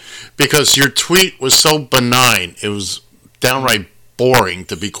way, because your tweet was so benign. It was downright boring,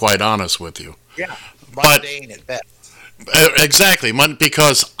 to be quite honest with you. Yeah, mundane at best. Exactly,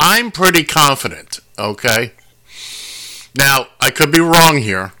 because I'm pretty confident, okay? Now, I could be wrong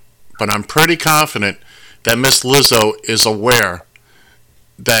here, but I'm pretty confident that Miss Lizzo is aware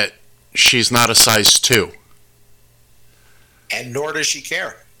that she's not a size 2. And nor does she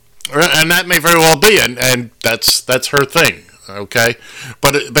care. And that may very well be, and that's her thing, okay?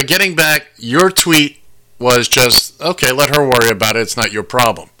 But getting back, your tweet was just, okay, let her worry about it, it's not your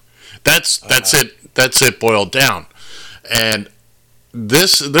problem. That's it boiled down. And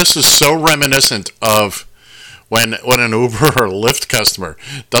this is so reminiscent of when an Uber or Lyft customer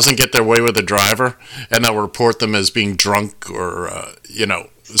doesn't get their way with the driver, and they'll report them as being drunk or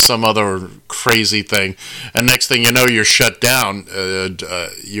some other crazy thing, and next thing you know, you're shut down,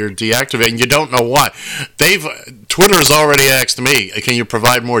 you're deactivated, and you don't know why. Twitter has already asked me, can you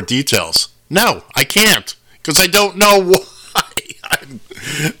provide more details? No, I can't, because I don't know why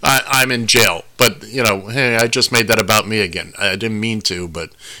I'm in jail. But, hey, I just made that about me again. I didn't mean to,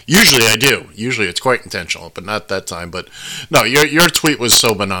 but usually I do. Usually it's quite intentional, but not that time. But no, your tweet was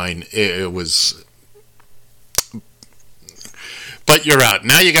so benign. It was. But you're out.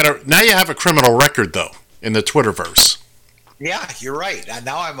 Now you have a criminal record, though, in the Twitterverse. Yeah, you're right.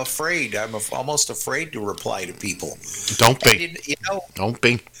 Now I'm afraid. I'm almost afraid to reply to people. Don't be. Don't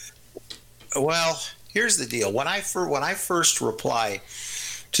be. Well, here's the deal. When I first reply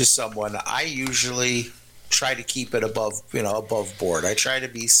to someone, I usually try to keep it above board. I try to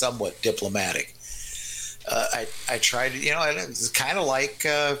be somewhat diplomatic. I try to, and it's kind of like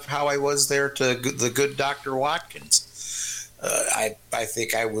how I was there to the good Dr. Watkins. I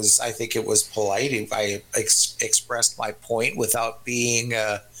think it was polite. I expressed my point without being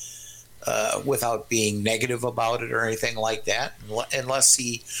negative about it or anything like that, unless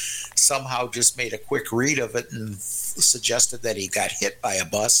he somehow just made a quick read of it and suggested that he got hit by a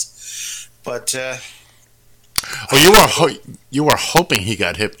bus. But you were hoping he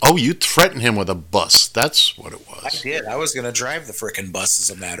got hit. Oh, you threatened him with a bus. That's what it was. I did. I was going to drive the frickin' bus,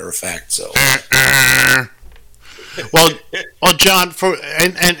 as a matter of fact. So. Well, John,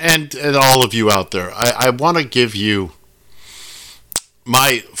 and all of you out there, I want to give you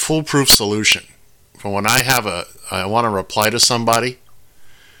my foolproof solution for when I want to reply to somebody,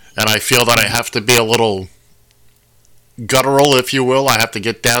 and I feel that I have to be a little guttural, if you will. I have to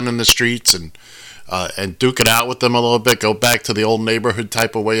get down in the streets and duke it out with them a little bit, go back to the old neighborhood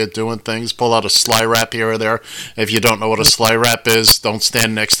type of way of doing things, pull out a sly rap here or there. If you don't know what a sly rap is, don't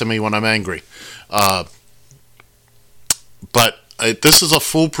stand next to me when I'm angry. But this is a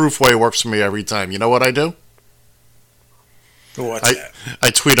foolproof way. It works for me every time. You know what I do? What's that? I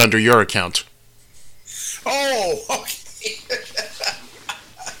tweet under your account. Oh, okay.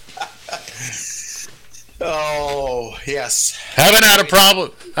 Oh, yes. Haven't had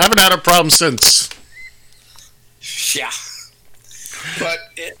a problem since. Yeah. But,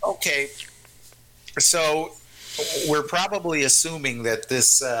 okay. So, we're probably assuming that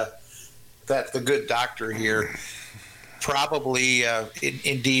that the good doctor here probably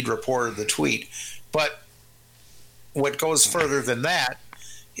indeed reported the tweet. But what goes further than that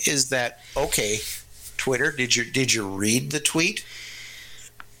is that, okay, Twitter, did you read the tweet?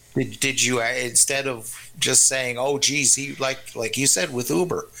 Did you, instead of just saying, oh geez, he like you said with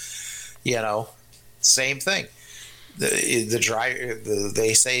Uber, same thing. The driver,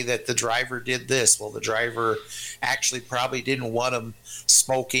 they say that the driver did this. Well, the driver actually probably didn't want him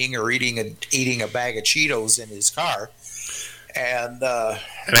smoking or eating a bag of Cheetos in his car. And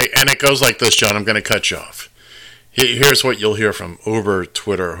it goes like this, John. I'm going to cut you off. Here's what you'll hear from Uber,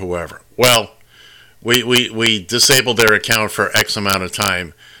 Twitter, whoever. Well, we disabled their account for X amount of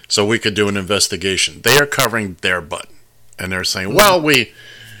time so we could do an investigation. They are covering their butt. And they're saying, well, we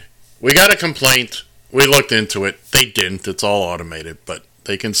got a complaint. We looked into it. They didn't. It's all automated. But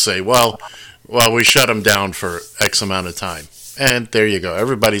they can say, well, we shut them down for X amount of time. And there you go.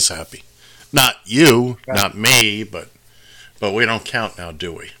 Everybody's happy. Not you, not me, but we don't count now,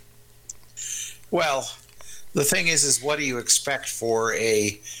 do we? Well, the thing is what do you expect for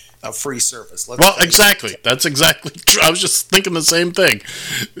a free service? Exactly. That's exactly true. I was just thinking the same thing.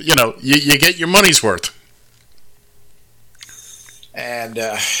 You get your money's worth. And,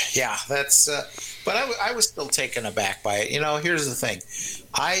 that's... but I was still taken aback by it. Here's the thing.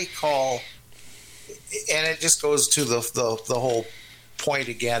 I call... And it just goes to the whole point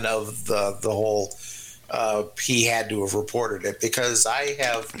again of the whole... he had to have reported it, because I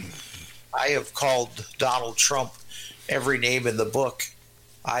have called Donald Trump every name in the book.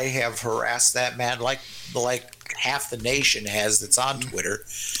 I have harassed that man like half the nation has that's on Twitter.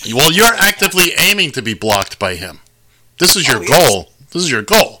 Well, you're actively aiming to be blocked by him. This is your goal. Yes. This is your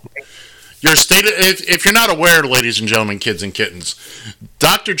goal. Your stated, if you're not aware, ladies and gentlemen, kids and kittens,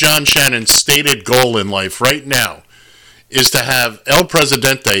 Dr. John Shannon's stated goal in life right now is to have El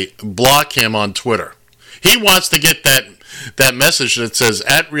Presidente block him on Twitter. He wants to get that message that says,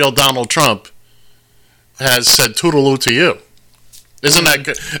 @RealDonaldTrump has said toodaloo to you. Isn't that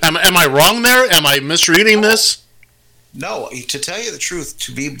good? Am I wrong there? Am I misreading this? No, to tell you the truth,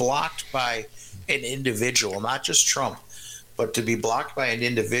 to be blocked by an individual, not just Trump, but to be blocked by an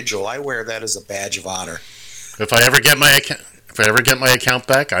individual, I wear that as a badge of honor. If I ever get my account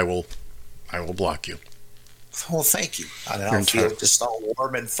back, I will block you. Well, thank you. I'll feel just all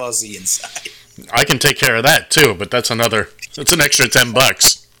warm and fuzzy inside. I can take care of that too, but that's an extra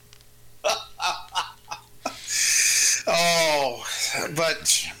 $10. Oh,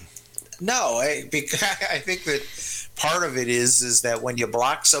 but no, I think that part of it is that when you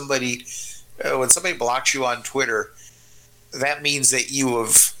block somebody, when somebody blocks you on Twitter, that means that you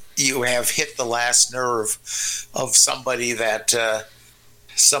have hit the last nerve of somebody that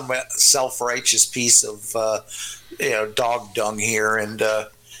some self-righteous piece of dog dung here, and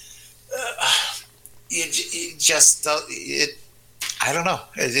it just I don't know.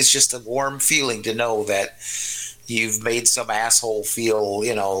 It's just a warm feeling to know that you've made some asshole feel,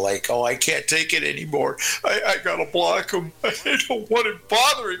 like, oh, I can't take it anymore. I gotta block him. I don't want it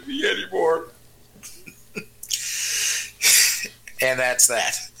bothering me anymore. And that's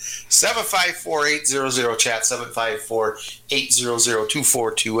that. 754-800-CHAT,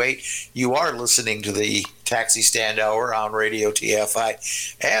 754-800-2428. You are listening to the Taxi Stand Hour on Radio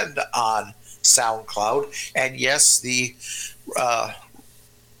TFI and on SoundCloud. And yes, the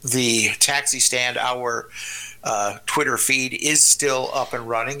Taxi Stand Hour Twitter feed is still up and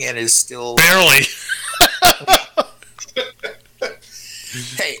running and is still... Barely.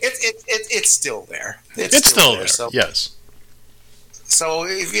 Hey, it's still there. It's still there. So, yes. So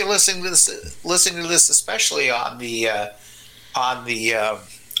if you're listening to this, especially on the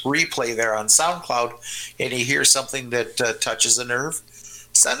replay there on SoundCloud, and you hear something that touches a nerve,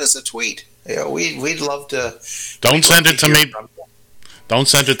 send us a tweet. We'd love to. Don't send it to me. Don't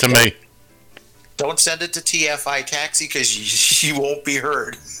send it to me. Don't send it to TFI Taxi, because you won't be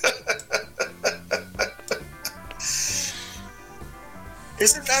heard.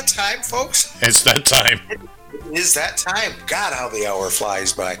 Isn't that time, folks? It's that time. It is that time. God, how the hour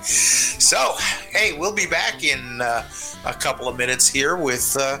flies by. So, hey, we'll be back in a couple of minutes here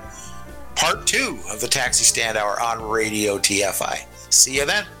with part 2 of the Taxi Stand Hour on Radio TFI. See you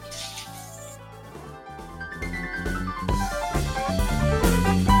then.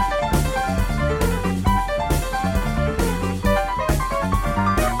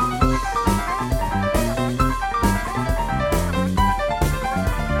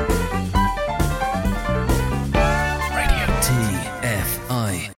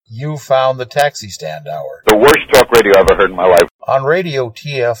 You found the Taxi Stand Hour. The worst talk radio I've ever heard in my life. On Radio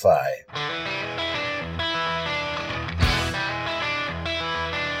TFI.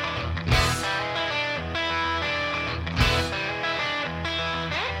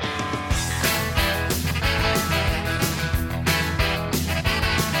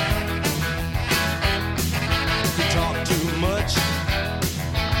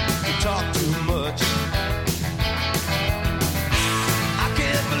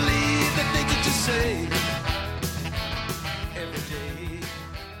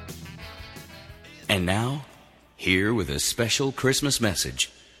 And now, here with a special Christmas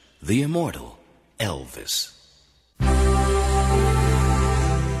message, the immortal Elvis.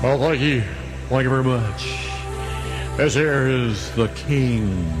 Well, thank you. Thank you very much. This here is the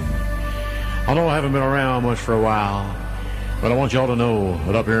King. I know I haven't been around much for a while, but I want y'all to know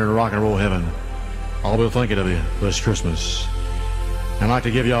that up here in rock and roll heaven, I'll be thinking of you this Christmas. And I'd like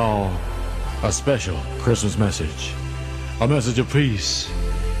to give y'all a special Christmas message. A message of peace.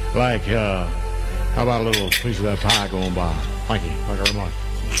 Like, how about a little piece of that pie going by? Thank you. Thank you very much.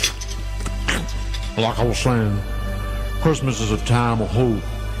 Like I was saying, Christmas is a time of hope,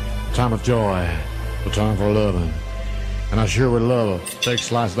 a time of joy, a time for loving. And I sure would love a big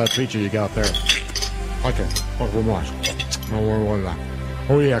slice of that pizza you got there. Thank you. Thank you very much.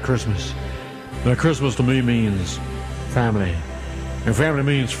 Oh yeah, Christmas. Now Christmas to me means family. And family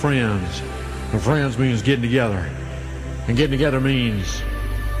means friends. And friends means getting together. And getting together means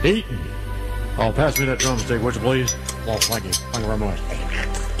eating. Oh, pass me that drumstick, would you please? Oh, thank you. Thank you very much.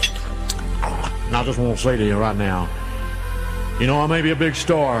 And I just want to say to you right now, you know, I may be a big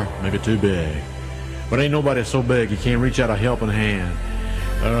star, maybe too big, but ain't nobody so big you can't reach out a helping hand.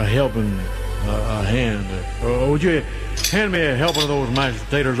 Would you hand me a helping of those mashed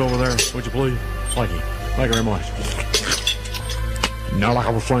potatoes over there, would you please? Thank you. Thank you very much. Now, like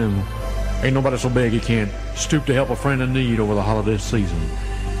I was saying, ain't nobody so big you can't stoop to help a friend in need over the holiday season.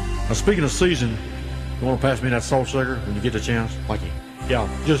 Now, speaking of season, you want to pass me that salt shaker when you get the chance? Thank you. Yeah,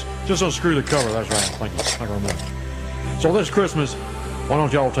 just unscrew the cover. That's right. Thank you. Thank you very much. So this Christmas, why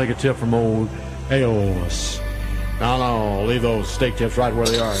don't y'all take a tip from old Eos? No, leave those steak tips right where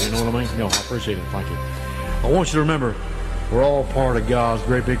they are. You know what I mean? No, I appreciate it. Thank you. I want you to remember, we're all part of God's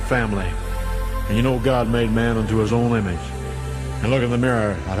great big family. And you know God made man unto his own image. And look in the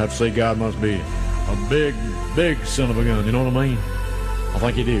mirror, I'd have to say God must be a big, big son of a gun. You know what I mean? I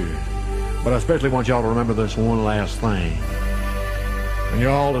think you do. But I especially want y'all to remember this one last thing. When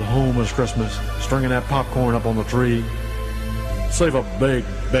you're all at home this Christmas, stringing that popcorn up on the tree, save a big,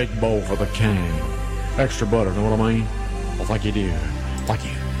 big bowl for the king. Extra butter, know what I mean? I think you do. Thank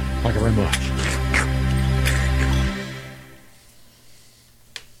you. Thank you very much.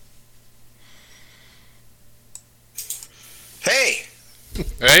 Hey.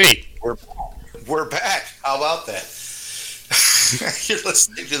 Hey. We're back. How about that? You're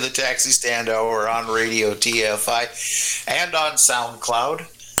listening to the Taxi Stand Hour on Radio TFI and on SoundCloud.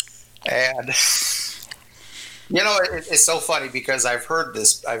 And you know, it's so funny because I've heard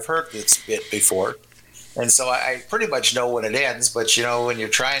this bit before, and so I pretty much know when it ends. But you know, when you're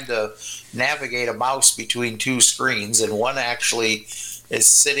trying to navigate a mouse between two screens, and one actually is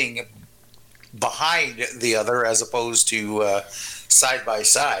sitting behind the other as opposed to side by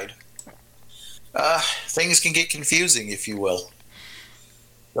side, things can get confusing, if you will.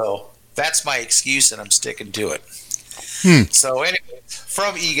 So that's my excuse, and I'm sticking to it. So anyway,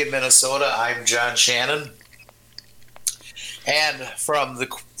 from Eagan, Minnesota, I'm John Shannon. And from the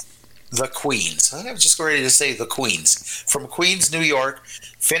Queens, I was just ready to say the Queens. From Queens, New York,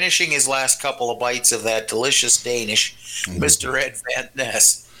 finishing his last couple of bites of that delicious Danish, Mr. Ed Van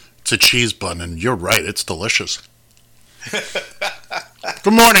Ness. It's a cheese bun, and you're right, it's delicious.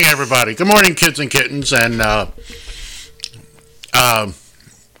 Good morning, everybody. Good morning, kids and kittens. And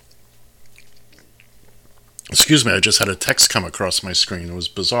excuse me, I just had a text come across my screen. It was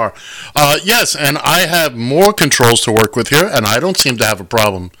bizarre. Yes, and I have more controls to work with here, and I don't seem to have a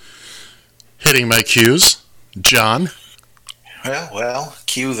problem hitting my cues. John? Well,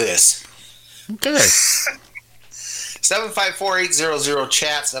 cue this. Okay.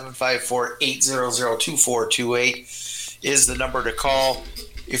 754-800-CHAT, 754-800-2428 is the number to call.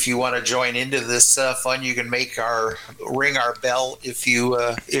 If you want to join into this fun, you can ring our bell, if you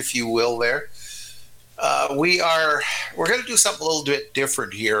will there. We're going to do something a little bit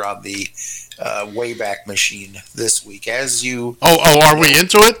different here on the Wayback Machine this week. As you are we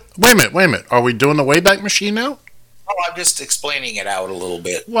into it? Wait a minute. Are we doing the Wayback Machine now? Oh, I'm just explaining it out a little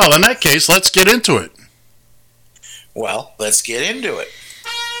bit. Well, in that case, let's get into it. Well, let's get into it.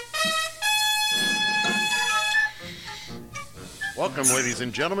 Welcome, ladies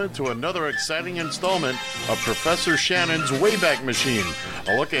and gentlemen, to another exciting installment of Professor Shannon's Wayback Machine,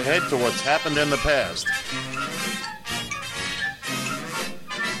 a look ahead to what's happened in the past.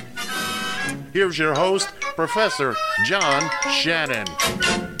 Here's your host, Professor John Shannon.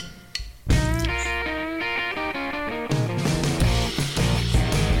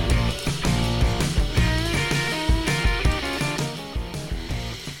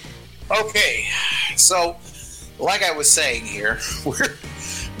 Okay, so like I was saying here,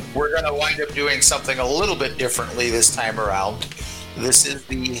 we're going to wind up doing something a little bit differently this time around. This is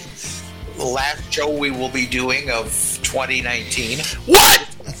the last show we will be doing of 2019. What?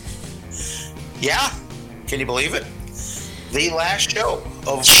 Yeah, can you believe it? The last show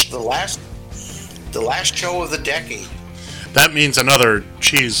of the last show of the decade. That means another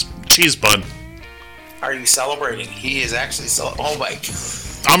cheese bun. Are you celebrating? He is actually oh my God.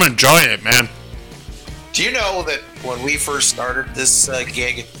 I'm enjoying it, man. Do you know that when we first started this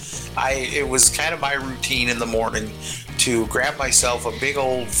gig, it was kind of my routine in the morning to grab myself a big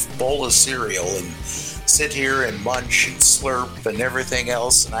old bowl of cereal and sit here and munch and slurp and everything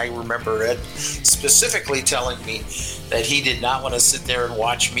else. And I remember Ed specifically telling me that he did not want to sit there and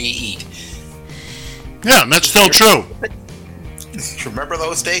watch me eat. Yeah, and that's still true. Remember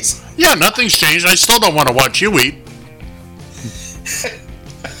those days? Yeah, nothing's changed. I still don't want to watch you eat.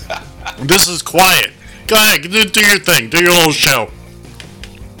 This is quiet. Go ahead, do your thing. Do your little show.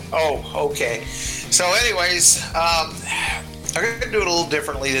 Oh, okay. So anyways, I'm going to do it a little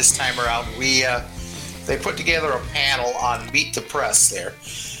differently this time around. They put together a panel on Meet the Press there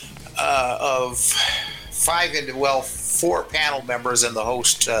of four panel members and the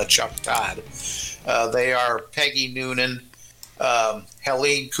host, Chuck Todd. They are Peggy Noonan,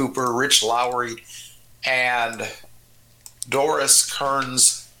 Helene Cooper, Rich Lowry, and Doris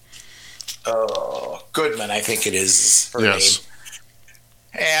Kearns Goodman, I think it is her name.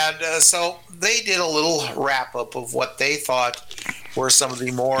 And so they did a little wrap-up of what they thought were some of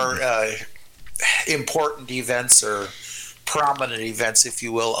the more important events or prominent events, if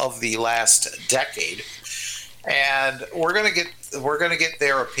you will, of the last decade. And we're gonna get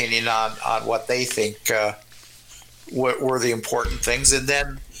their opinion on what they think were the important things, and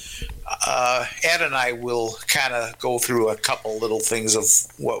then Ed and I will kind of go through a couple little things of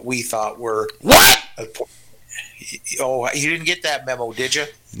what we thought were important. Oh, you didn't get that memo, did you?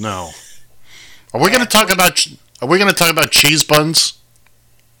 No. Are we going to talk about cheese buns?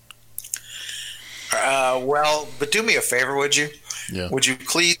 Well, but do me a favor, would you? Yeah. Would you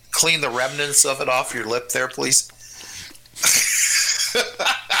clean the remnants of it off your lip there, please?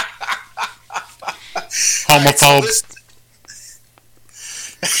 Homophobe. Right,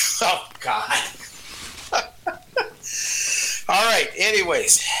 oh, God. All right.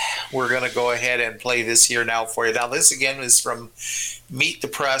 Anyways, we're going to go ahead and play this here now for you. Now, this again is from Meet the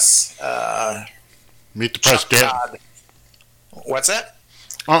Press. Meet the Press, Dad. What's that?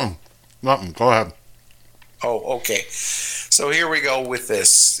 Nothing. Go ahead. Oh, okay. So here we go with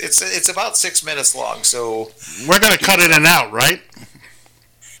this. It's about 6 minutes long. So we're going to cut it in and out, right?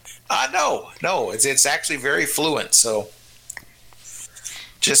 No. It's actually very fluent. So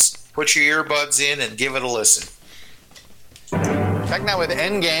just put your earbuds in and give it a listen. Back now with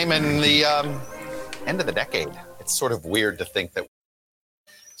Endgame and the end of the decade. It's sort of weird to think that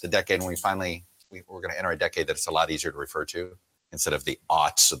it's a decade when we're going to enter a decade that it's a lot easier to refer to instead of the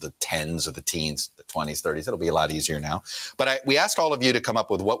aughts or the tens or the teens, the 20s, 30s. It'll be a lot easier now. But we asked all of you to come up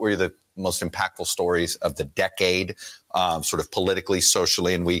with what were the most impactful stories of the decade, sort of politically,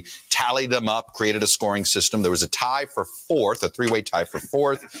 socially, and we tallied them up, created a scoring system. There was a tie for fourth, a three-way tie for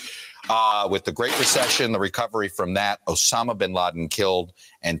fourth. With the Great Recession, the recovery from that, Osama bin Laden killed,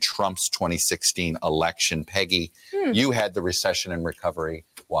 and Trump's 2016 election. Peggy, you had the recession and recovery.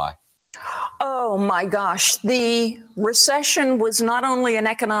 Why? Oh, my gosh. The recession was not only an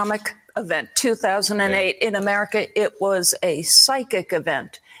economic event, 2008 in America, it was a psychic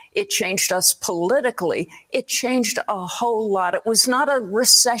event. It changed us politically. It changed a whole lot. It was not a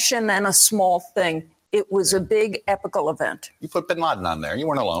recession and a small thing. It was a big epical event. You put bin Laden on there. You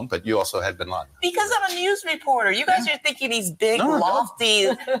weren't alone, but you also had bin Laden. Because I'm a news reporter. You guys are thinking these big, lofty,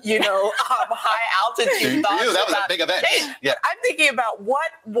 high altitude thoughts. For you, that was a big event. Yeah. I'm thinking about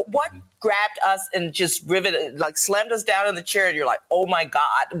what grabbed us and just riveted, like slammed us down in the chair, and you're like, oh my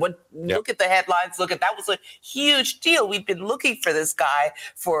God, look at the headlines, that was a huge deal. We've been looking for this guy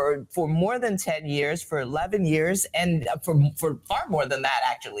for more than 10 years, for 11 years, and for far more than that,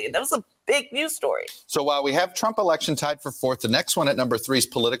 actually. And that was a big news story. So while we have Trump election tied for fourth, the next one at number 3 is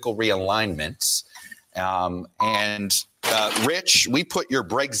political realignments. And Rich, we put your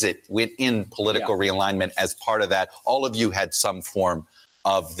Brexit within political realignment as part of that. All of you had some form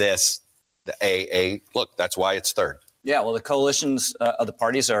of this. Look, that's why it's third. Yeah, well, the coalitions of the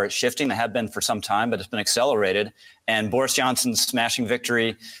parties are shifting. They have been for some time, but it's been accelerated. And Boris Johnson's smashing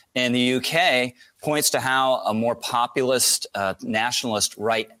victory in the UK points to how a more populist, nationalist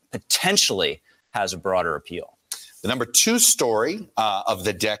right potentially has a broader appeal. The number 2 story of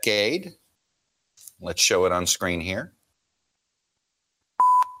the decade. Let's show it on screen here.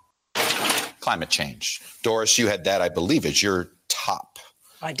 Climate change. Doris, you had that, I believe, as your top.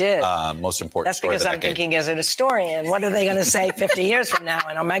 I did. Most important That's story of because the I'm decade. thinking as an historian, what are they going to say 50 years from now?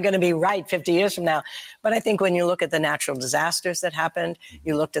 And am I going to be right 50 years from now? But I think when you look at the natural disasters that happened,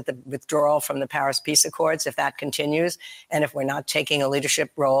 you looked at the withdrawal from the Paris Peace Accords, if that continues, and if we're not taking a leadership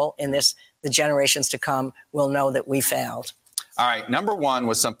role in this, the generations to come will know that we failed. All right. Number 1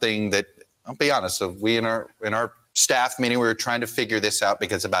 was something that, I'll be honest, so we in our staff meeting, we were trying to figure this out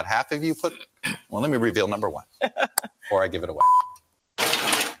because about half of you put, well, let me reveal number 1 before I give it away.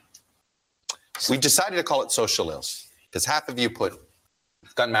 We decided to call it social ills because half of you put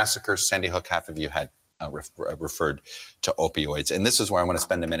gun massacres, Sandy Hook, half of you had referred to opioids. And this is where I want to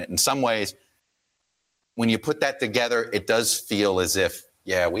spend a minute. In some ways, when you put that together, it does feel as if,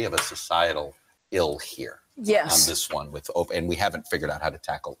 yeah, we have a societal ill here. Yes. On this one and we haven't figured out how to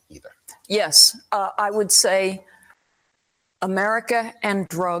tackle either. Yes. I would say America and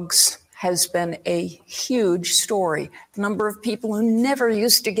drugs has been a huge story. The number of people who never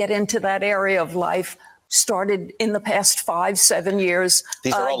used to get into that area of life started in the past 5-7 years.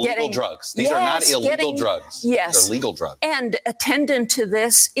 These are all legal drugs. These are not illegal drugs. Yes. They're legal drugs. And attendant to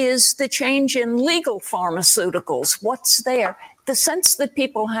this is the change in legal pharmaceuticals. What's there? The sense that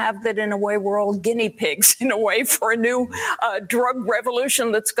people have that in a way we're all guinea pigs in a way for a new drug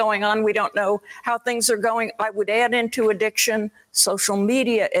revolution that's going on. We don't know how things are going. I would add into addiction, social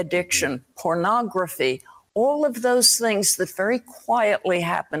media addiction, pornography, all of those things that very quietly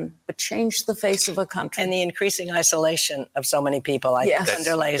happen but change the face of a country. And the increasing isolation of so many people, I think,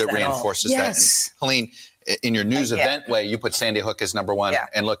 underlays that. That reinforces that. And Helene, in your news event way, you put Sandy Hook as number 1. Yeah.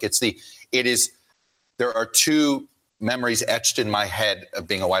 And look, there are 2 memories etched in my head of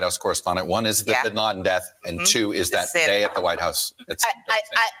being a White House correspondent. One is the Bin Laden death, and 2 is that day at the White House.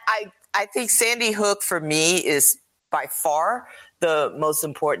 I think Sandy Hook for me is by far the most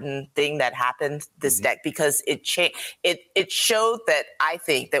important thing that happened this decade because it showed that I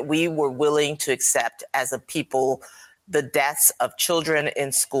think that we were willing to accept as a people the deaths of children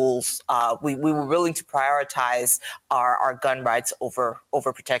in schools. We were willing to prioritize our gun rights over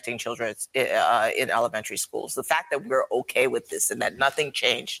protecting children in elementary schools. The fact that we're okay with this and that nothing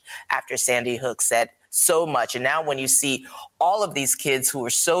changed after Sandy Hook said so much. And now when you see all of these kids who were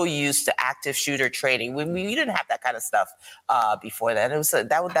so used to active shooter training, we didn't have that kind of stuff before that.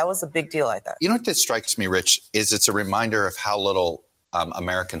 That was a big deal, I thought. You know what that strikes me, Rich, is it's a reminder of how little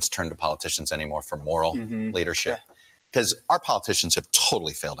Americans turn to politicians anymore for moral leadership. Because our politicians have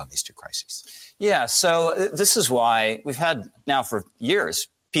totally failed on these 2 crises. Yeah, so this is why we've had now for years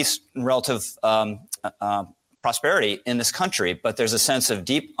peace and relative prosperity in this country, but there's a sense of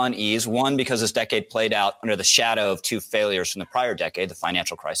deep unease. One, because this decade played out under the shadow of 2 failures from the prior decade, the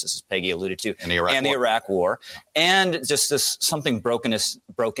financial crisis, as Peggy alluded to, and the Iraq War. And just this something broken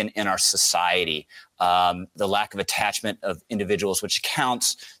in our society, the lack of attachment of individuals, which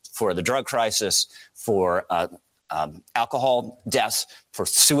accounts for the drug crisis, for alcohol deaths, for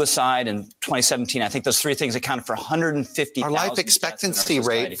suicide in 2017. I think those 3 things accounted for 150,000. Our life expectancy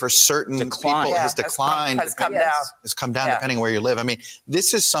rate for certain people has declined. Has come down. Has come down depending on where you live. I mean,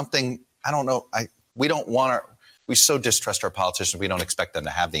 this is something, I don't know, we so distrust our politicians, we don't expect them to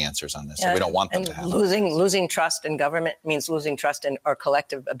have the answers on this. So we don't want them to have losing trust in government means losing trust in our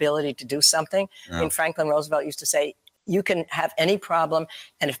collective ability to do something. Yeah. I mean, Franklin Roosevelt used to say, you can have any problem,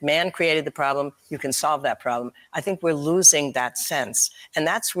 and if man created the problem, you can solve that problem. I think we're losing that sense, and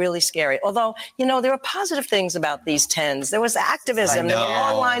that's really scary. Although, there are positive things about these 10s. There was activism. There were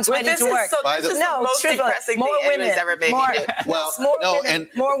more lines waiting to work. This is the most depressing thing anyone's ever made.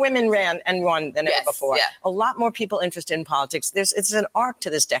 More women ran and won than ever before. Yeah. A lot more people interested in politics. It's an arc to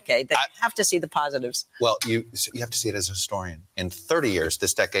this decade that you have to see the positives. Well, you have to see it as a historian. In 30 years,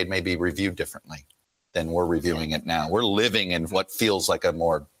 this decade may be reviewed differently than we're reviewing it now. We're living in what feels like a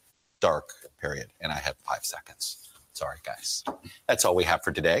more dark period. And I have 5 seconds. Sorry, guys. That's all we have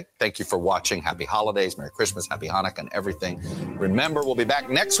for today. Thank you for watching. Happy holidays, Merry Christmas, Happy Hanukkah, and everything. Remember, we'll be back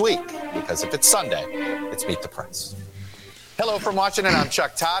next week because if it's Sunday, it's Meet the Press. Hello from Washington. I'm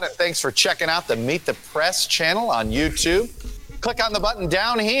Chuck Todd, and thanks for checking out the Meet the Press channel on YouTube. Click on the button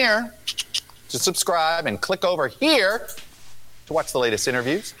down here to subscribe and click over here to watch the latest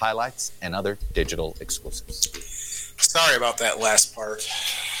interviews, highlights, and other digital exclusives. Sorry about that last part.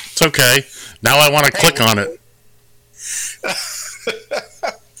 It's okay. Now I want to click on it.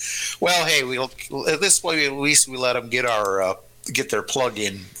 Well, hey, this way at least we let them get their plug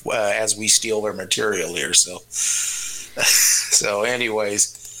in as we steal their material here. So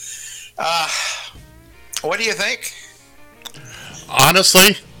anyways, what do you think?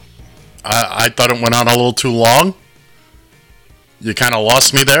 Honestly, I thought it went on a little too long. You kind of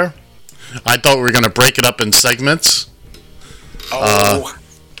lost me there. I thought we were going to break it up in segments.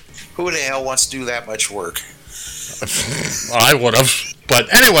 Who the hell wants to do that much work? I would have.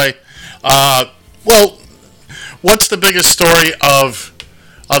 But anyway, well, what's the biggest story of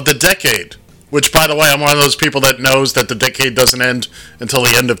the decade? Which, by the way, I'm one of those people that knows that the decade doesn't end until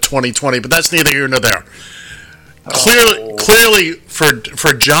the end of 2020, but that's neither here nor there. Clearly,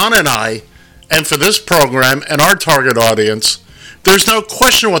 for John and I, and for this program and our target audience, there's no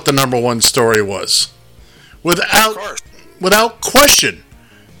question what the number one story was. Without question.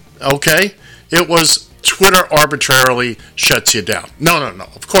 Okay? It was Twitter arbitrarily shuts you down. No,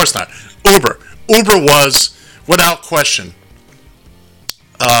 of course not. Uber was, without question,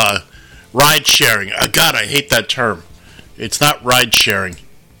 ride sharing. God, I hate that term. It's not ride sharing.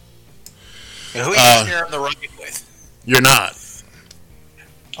 And who are you sharing the ride with? You're not.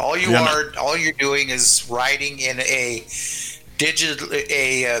 All you're doing is riding in a digital,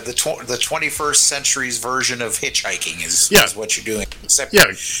 the 21st century's version of hitchhiking is what you're doing. Except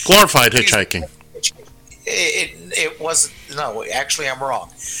glorified hitchhiking. It wasn't. No, actually, I'm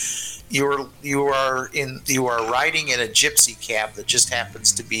wrong. You are riding in a gypsy cab that just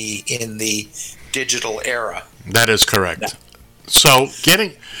happens to be in the digital era. That is correct. So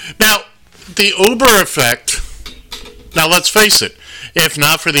now the Uber effect. Now let's face it. If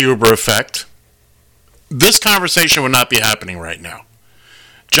not for the Uber effect, this conversation would not be happening right now.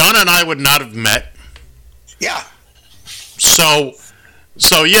 John and I would not have met. Yeah. So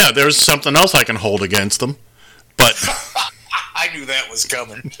yeah, there's something else I can hold against them. But I knew that was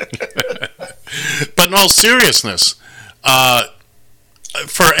coming. But in all seriousness,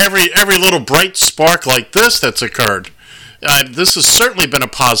 for every little bright spark like this that's occurred, this has certainly been a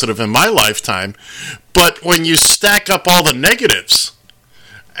positive in my lifetime. But when you stack up all the negatives,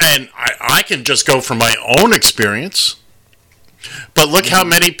 and I can just go from my own experience, but look how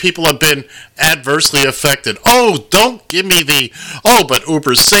many people have been adversely affected. Oh, don't give me but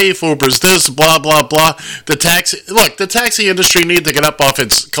Uber's safe, Uber's this, blah, blah, blah. The taxi industry needs to get up off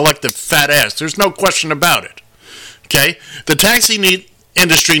its collective fat ass. There's no question about it. Okay? The taxi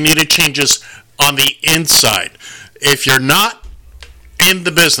industry needed changes on the inside. If you're not in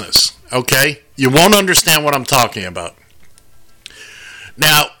the business, okay, you won't understand what I'm talking about.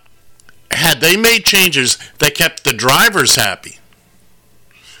 Now, had they made changes that kept the drivers happy,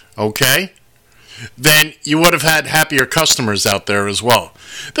 okay, then you would have had happier customers out there as well.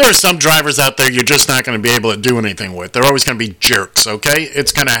 There are some drivers out there you're just not going to be able to do anything with. They're always going to be jerks, okay?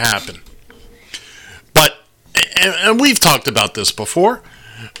 It's going to happen. But, and we've talked about this before,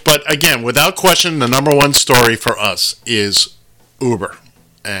 but again, without question, the number one story for us is Uber.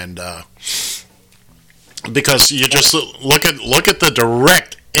 And because you just look at the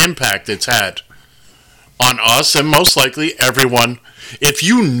direct impact it's had on us, and most likely everyone. If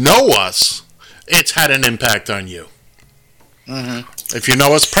you know us, it's had an impact on you. Mm-hmm. If you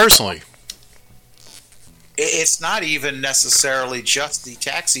know us personally, it's not even necessarily just the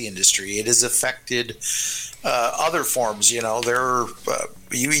taxi industry. It has affected other forms. You know,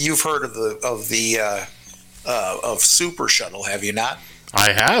 you've heard of Super Shuttle, have you not?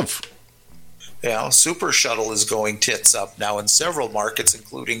 I have. Yeah, Super Shuttle is going tits up now in several markets,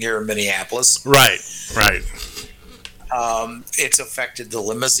 including here in Minneapolis. Right. It's affected the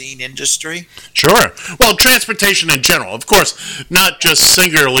limousine industry. Sure. Well, transportation in general, of course, not just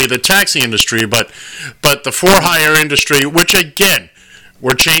singularly the taxi industry, but the for-hire industry, which again,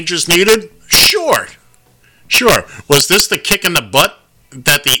 were changes needed? Sure. Was this the kick in the butt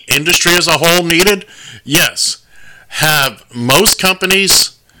that the industry as a whole needed? Yes. Have most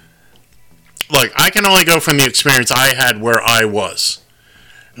companies... Look, I can only go from the experience I had where I was.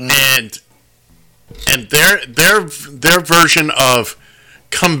 And their version of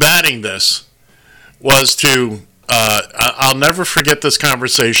combating this was to... I'll never forget this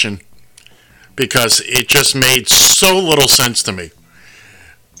conversation because it just made so little sense to me.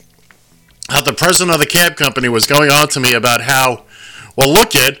 How the president of the cab company was going on to me about how, well, look,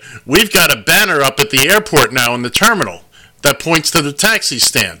 kid, we've got a banner up at the airport now in the terminal that points to the taxi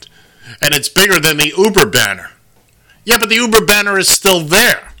stand. And it's bigger than the Uber banner. Yeah, but the Uber banner is still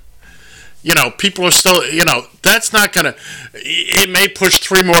there. people are still, that's not going to, it may push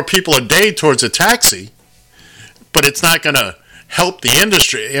 3 more people a day towards a taxi, but it's not going to help the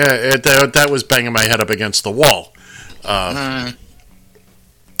industry. That was banging my head up against the wall. But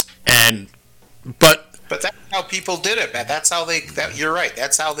that's how people did it, man. That's how you're right.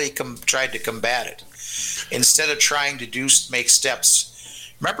 That's how they tried to combat it. Instead of trying to make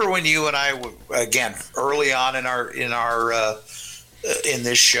steps. Remember when you and I, again, early on in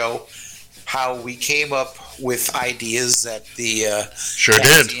this show, how we came up with ideas that the sure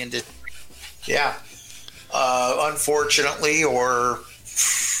did. Yeah. Unfortunately, or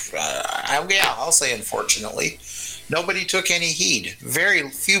I'll say unfortunately, nobody took any heed. Very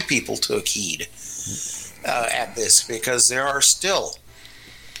few people took heed at this, because there are still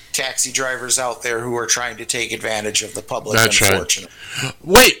taxi drivers out there who are trying to take advantage of the public. That's unfortunately. Right.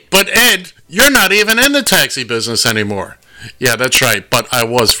 Wait, but Ed, you're not even in the taxi business anymore. Yeah, that's right. But I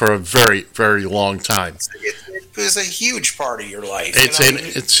was for a very, very long time. It was a huge part of your life.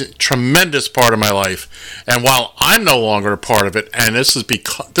 It's a tremendous part of my life. And while I'm no longer a part of it, and this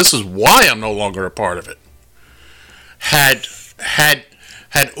is why I'm no longer a part of it, had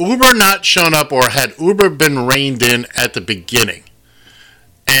Uber not shown up, or had Uber been reined in at the beginning,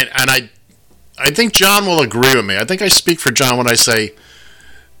 and I think John will agree with me. I think I speak for John when I say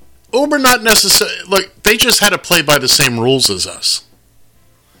Uber not necessarily, look, they just had to play by the same rules as us.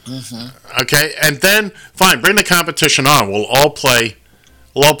 Mm-hmm. Okay, and then fine, bring the competition on. We'll all play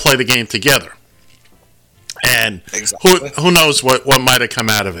the game together. And exactly. who knows what might have come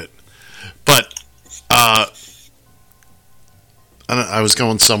out of it. But I was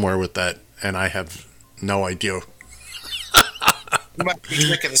going somewhere with that, and I have no idea. You might be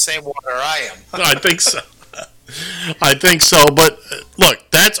drinking the same water I am. I think so. But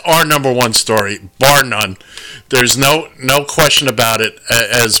look, that's our number one story, bar none. There's no question about it.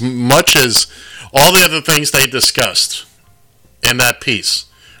 As much as all the other things they discussed in that piece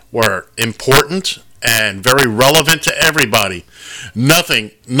were important and very relevant to everybody,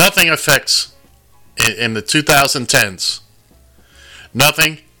 nothing affects in the 2010s.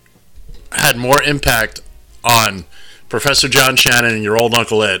 Nothing had more impact on Professor John Shannon and your old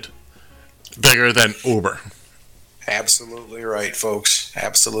Uncle Ed bigger than Uber. Absolutely right, folks.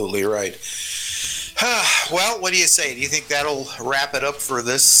 Absolutely right. Well, what do you say? Do you think that'll wrap it up for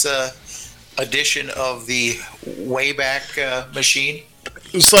this edition of the Wayback Machine?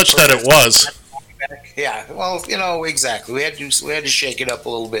 Such that it was. Yeah, well, exactly. We had to shake it up a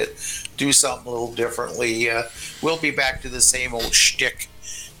little bit, do something a little differently. We'll be back to the same old shtick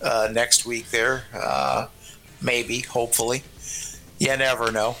next week there. Maybe, hopefully. You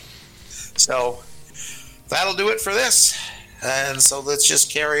never know. So that'll do it for this. And so let's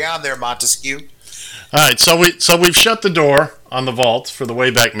just carry on there, Montesquieu. All right, so we've shut the door on the vault for the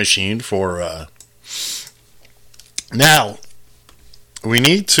Wayback Machine for now. We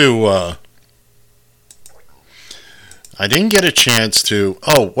need to I didn't get a chance to.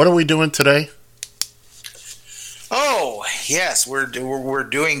 Oh, what are we doing today? Oh, yes, we're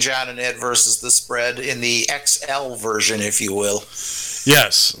doing John and Ed versus the spread in the XL version, if you will.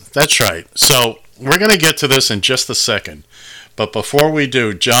 Yes, that's right. So we're going to get to this in just a second. But before we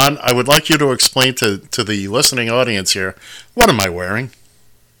do, John, I would like you to explain to the listening audience here, what am I wearing?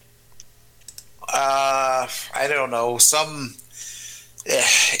 I don't know.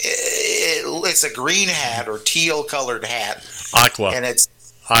 It's a green hat or teal colored hat. Aqua. And it's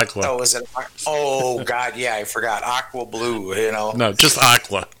Aqua. Oh, is it? Oh, God, yeah, I forgot. Aqua blue, No, just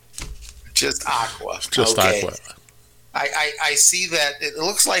aqua. Just aqua. Just okay. aqua. I see that it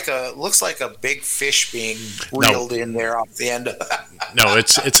looks like a big fish being reeled in there off the end of No,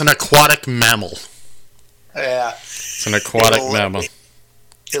 it's an aquatic mammal. Yeah. It's an aquatic mammal.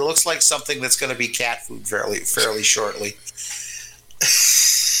 It looks like something that's going to be cat food fairly shortly.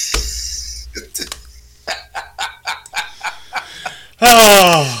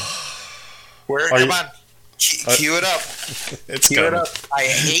 Oh. Come on. Cue it up. Cue it up. I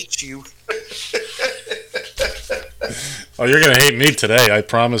hate you. Oh, you're going to hate me today. I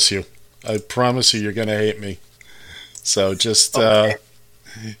promise you. I promise you're going to hate me. So just, here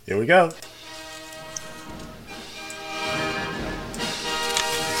we go.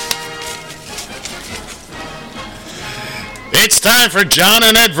 It's time for John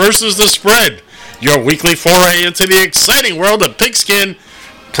and Ed versus the spread. Your weekly foray into the exciting world of pigskin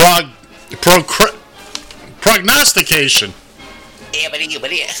prognostication.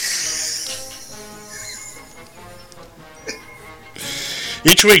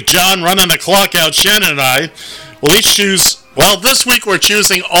 Each week, John running the clock out, Shannon and I will each choose, well, this week we're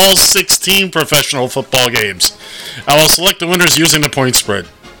choosing all 16 professional football games. I will select the winners using the point spread.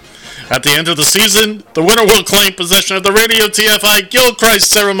 At the end of the season, the winner will claim possession of the Radio TFI Gilchrist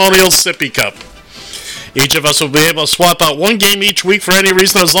Ceremonial Sippy Cup. Each of us will be able to swap out one game each week for any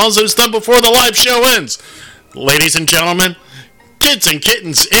reason as long as it's done before the live show ends. Ladies and gentlemen, kids and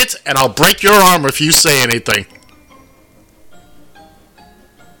kittens, it's and I'll break your arm if you say anything.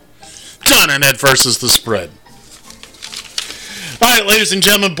 John and Ed versus the spread. All right, ladies and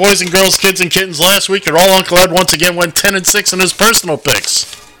gentlemen, boys and girls, kids and kittens, last week your all Uncle Ed once again went 10-6 in his personal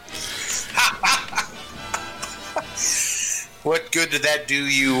picks. What good did that do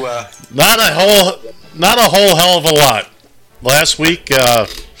you? Not a whole hell of a lot. Last week, your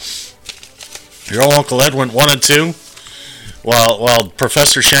old Uncle Ed went 1-2, while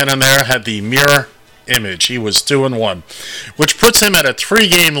Professor Shannon there had the mirror image. He was 2-1, which puts him at a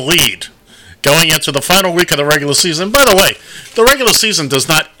 3-game lead going into the final week of the regular season. By the way, the regular season does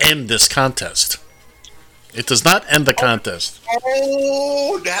not end this contest. It does not end the contest.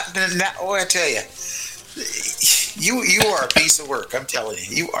 Oh, I tell you. You are a piece of work, I'm telling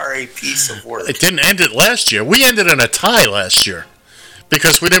you. You are a piece of work. It didn't end it last year. We ended in a tie last year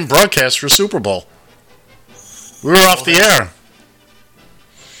because we didn't broadcast for Super Bowl. We were off the air.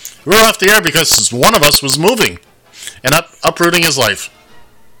 We were off the air because one of us was moving and uprooting his life.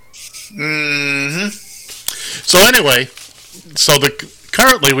 Mm-hmm. So anyway,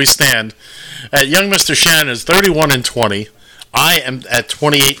 currently we stand at young Mr. Shannon is 31-20. I am at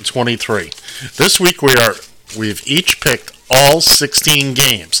 28-23. This week we've each picked all 16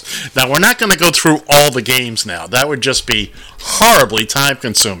 games. Now we're not going to go through all the games now. That would just be horribly time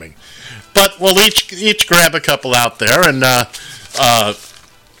consuming. But we'll each grab a couple out there and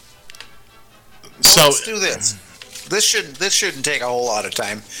so let's do this. This shouldn't take a whole lot of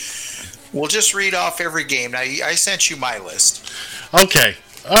time. We'll just read off every game. Now I sent you my list. Okay.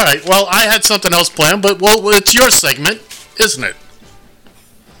 All right. Well, I had something else planned, but it's your segment, isn't it?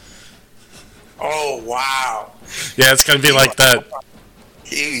 Oh, wow. Yeah, it's going to be like that.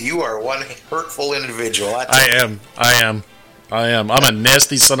 You are one hurtful individual. I am. I'm a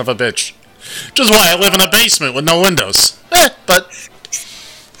nasty son of a bitch. Which is why I live in a basement with no windows. But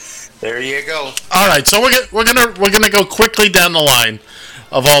there you go. All right, so we're gonna go quickly down the line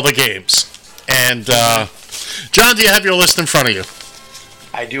of all the games. And John, do you have your list in front of you?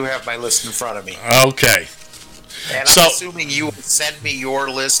 I do have my list in front of me. Okay. And I'm assuming you will send me your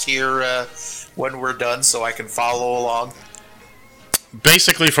list here when we're done so I can follow along.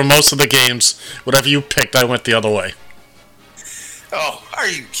 Basically, for most of the games, whatever you picked, I went the other way. Oh, are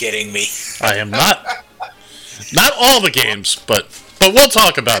you kidding me? I am not. Not all the games, but we'll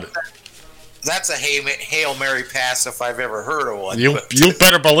talk about it. That's a Hail Mary pass if I've ever heard of one. You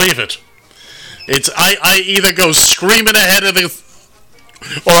better believe it. It's I either go screaming ahead of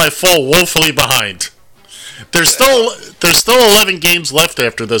or I fall woefully behind. There's still 11 games left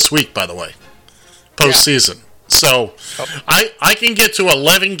after this week, by the way, postseason. Yeah. So I can get to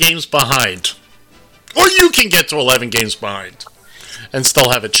 11 games behind, or you can get to 11 games behind, and still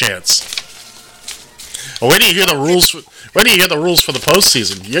have a chance. Well, when do you hear the rules? When do you hear the rules for the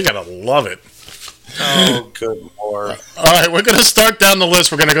postseason? You're gonna love it. Oh, good Lord! All right, we're gonna start down the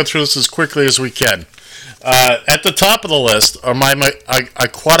list. We're gonna go through this as quickly as we can. At the top of the list are my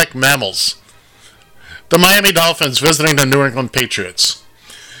aquatic mammals. The Miami Dolphins visiting the New England Patriots.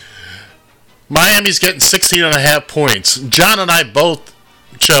 Miami's getting 16.5 points. John and I both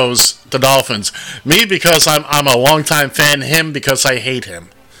chose the Dolphins. Me because I'm a longtime fan. Him because I hate him.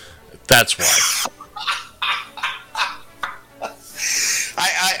 That's why.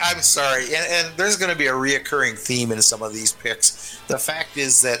 I'm sorry, and there's going to be a reoccurring theme in some of these picks. The fact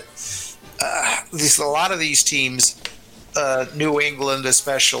is that a lot of these teams, New England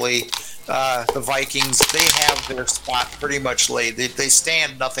especially, the Vikings, they have their spot pretty much laid. They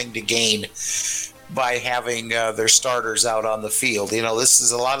stand nothing to gain by having their starters out on the field. You know,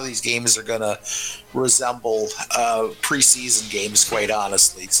 a lot of these games are going to resemble preseason games, quite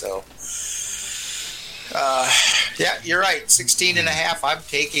honestly. So, yeah, you're right. 16.5. I'm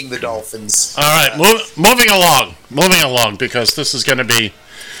taking the Dolphins. All right, moving along, because this is going to be.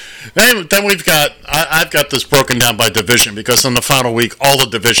 Then we've got. I've got this broken down by division because in the final week, all the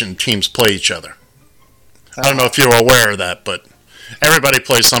division teams play each other. I don't know if you're aware of that, but everybody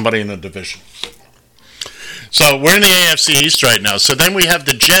plays somebody in the division. So we're in the AFC East right now. So then we have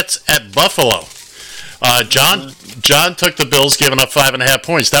the Jets at Buffalo. John took the Bills, giving up 5.5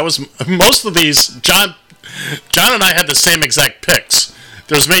 points. That was most of these. John and I had the same exact picks.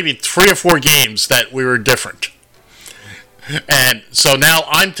 There's maybe 3 or 4 games that we were different. And so now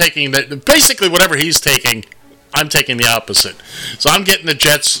I'm taking basically whatever he's taking, I'm taking the opposite. So I'm getting the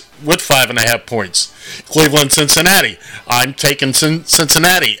Jets with 5.5 points. Cleveland, Cincinnati. I'm taking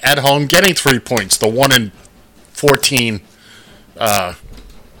Cincinnati at home, getting 3 points. The 1-14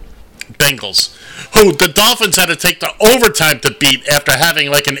 Bengals, who the Dolphins had to take the overtime to beat after having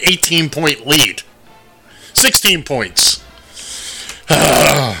like an 18-point lead. 16 points.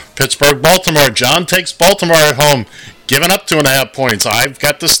 Pittsburgh, Baltimore. John takes Baltimore at home, giving up 2.5 points. I've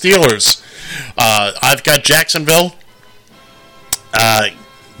got the Steelers. I've got Jacksonville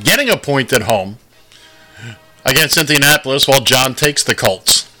getting a point at home against Indianapolis, while John takes the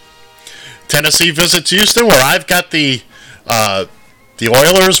Colts. Tennessee visits Houston, where I've got the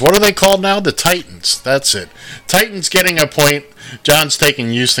Oilers. What are they called now? The Titans. That's it. Titans getting a point. John's taking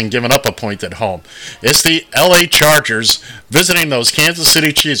Houston, giving up a point at home. It's the LA Chargers visiting those Kansas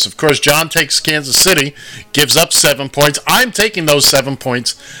City Chiefs. Of course, John takes Kansas City, gives up 7 points. I'm taking those 7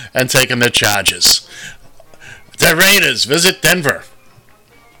 points and taking the Chargers. The Raiders visit Denver.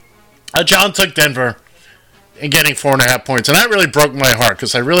 John took Denver and getting 4.5 points. And that really broke my heart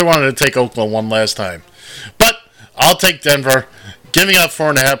because I really wanted to take Oakland one last time. But I'll take Denver, giving up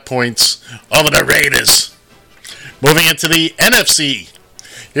 4.5 points over the Raiders. Moving into the NFC.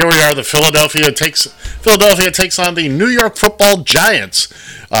 Here we are. Philadelphia takes on the New York Football Giants.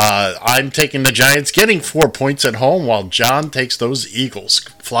 I'm taking the Giants, getting 4 points at home, while John takes those Eagles.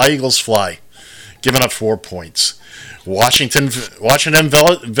 Fly, Eagles, fly. Giving up 4 points. Washington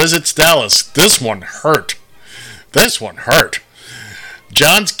visits Dallas. This one hurt.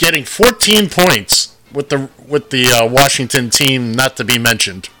 John's getting 14 points with the Washington team not to be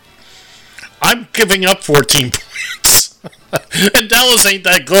mentioned. I'm giving up 14 points. And Dallas ain't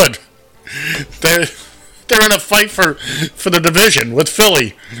that good. They're in a fight for the division with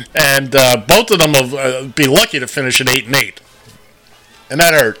Philly. And both of them will be lucky to finish at 8-8. And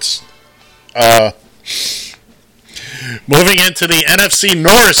that hurts. Moving into the NFC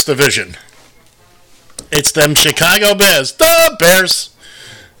North division. It's them Chicago Bears. The Bears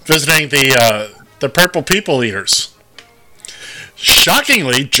visiting the Purple People Eaters.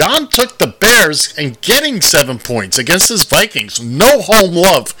 Shockingly, John took the Bears and getting 7 points against his Vikings. No home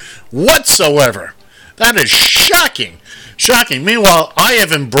love whatsoever. That is shocking. Shocking. Meanwhile, I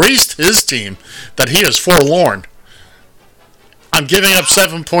have embraced his team that he is forlorn. I'm giving up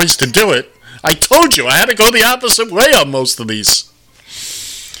 7 points to do it. I told you I had to go the opposite way on most of these.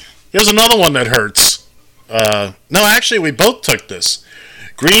 Here's another one that hurts. No, actually, we both took this.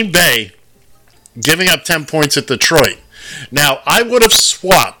 Green Bay giving up 10 points at Detroit. Now, I would have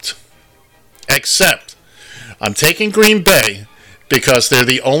swapped, except I'm taking Green Bay because they're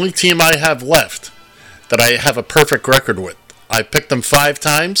the only team I have left that I have a perfect record with. I picked them 5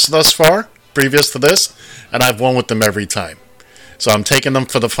 times thus far, previous to this, and I've won with them every time. So I'm taking them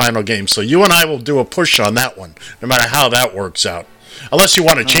for the final game. So you and I will do a push on that one, no matter how that works out. Unless you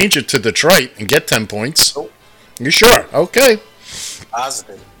want to change it to Detroit and get 10 points. Oh. You sure? Okay.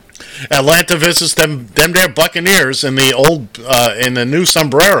 Positive. Atlanta visits them their Buccaneers in the new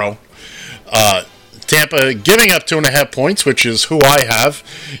sombrero. Tampa giving up 2.5 points, which is who I have.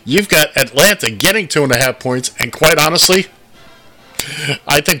 You've got Atlanta getting 2.5 points, and quite honestly,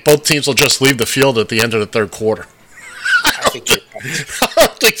 I think both teams will just leave the field at the end of the third quarter. I don't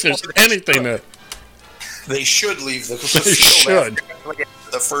think there's anything there. They should leave the field. They should.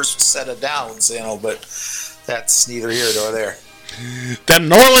 The first set of downs, but that's neither here nor there. Them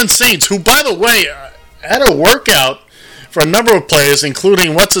New Orleans Saints, who, by the way, had a workout for a number of players,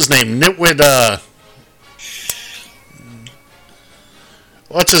 including, what's his name, Nitwit,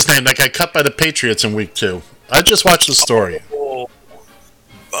 what's his name, that got cut by the Patriots in week 2. I just watched the story.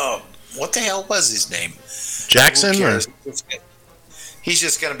 What the hell was his name? Jackson? He's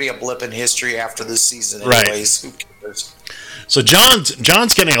just going to be a blip in history after this season anyways. Right. Who cares? So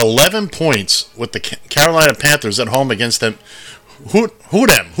John's getting 11 points with the Carolina Panthers at home against them. Who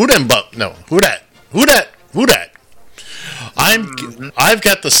that? I've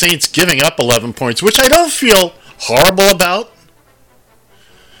got the Saints giving up 11 points, which I don't feel horrible about.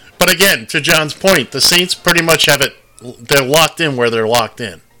 But again, to John's point, the Saints pretty much have it. They're locked in where they're locked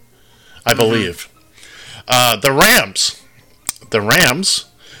in, I believe. The Rams.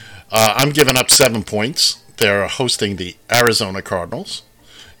 I'm giving up 7 points. They're hosting the Arizona Cardinals.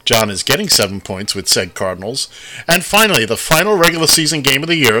 John is getting 7 points with said Cardinals. And finally, the final regular season game of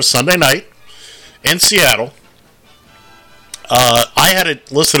the year, Sunday night in Seattle. I had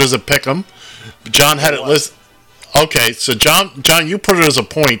it listed as a pick'em. John had it listed. Okay, so John, you put it as a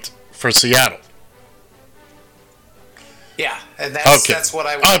point for Seattle. Yeah, and that's what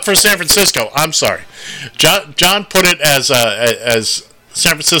I for San Francisco. I'm sorry, John put it as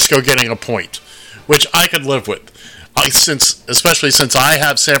San Francisco getting a point which I could live with. Especially since I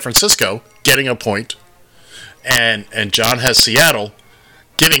have San Francisco getting a point, and John has Seattle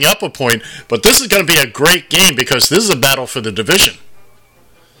giving up a point. But this is going to be a great game because this is a battle for the division.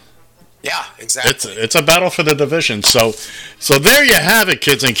 Yeah, exactly. It's a battle for the division. So there you have it,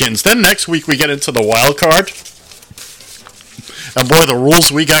 kids and kittens. Then next week we get into the wild card. And boy, the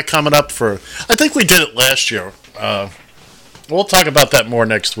rules we got coming up for... I think we did it last year. We'll talk about that more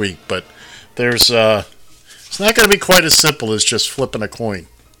next week. But there's... it's not going to be quite as simple as just flipping a coin.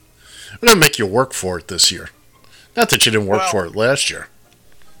 We're going to make you work for it this year. Not that you didn't work for it last year.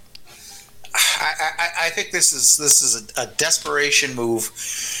 I think this is a desperation move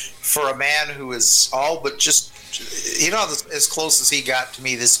for a man who is all but just, as close as he got to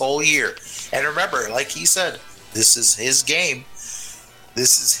me this whole year. And remember, like he said, this is his game.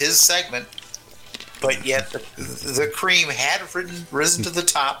 This is his segment. But yet the cream had risen to the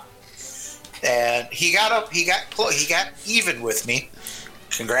top. And he got even with me.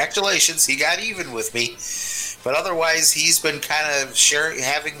 Congratulations, he got even with me. But otherwise, he's been kind of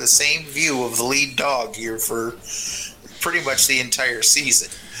having the same view of the lead dog here for pretty much the entire season.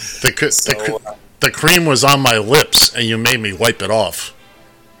 The cream was on my lips, and you made me wipe it off.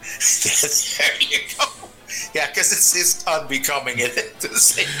 There you go. Yeah, because it's unbecoming.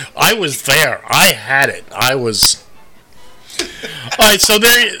 I was there. I had it. I was... All right, so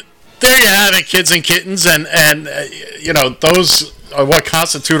there you have it, kids and kittens, and those are what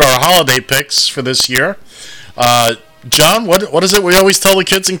constitute our holiday picks for this year. John, what is it we always tell the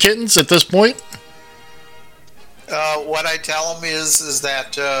kids and kittens at this point? What I tell them is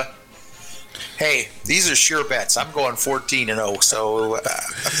that, hey, these are sure bets. I'm going 14-0, so...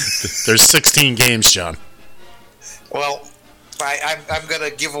 There's 16 games, John. Well, I'm going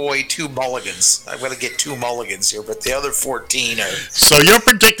to give away 2 mulligans. I'm going to get 2 mulligans here, but the other 14 are... So you're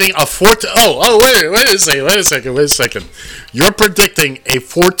predicting a 14... Oh, wait a second. You're predicting a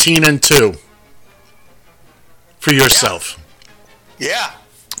 14-2 for yourself. Yeah.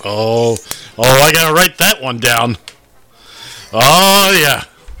 Oh, I got to write that one down. Oh, yeah.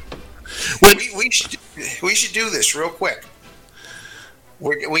 We should do this real quick.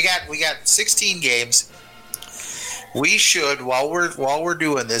 We got 16 games. We should, while we're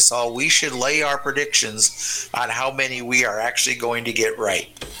doing this all, we should lay our predictions on how many we are actually going to get right.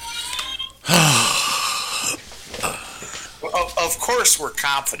 Of course, we're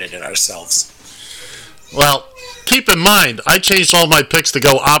confident in ourselves. Well, keep in mind, I changed all my picks to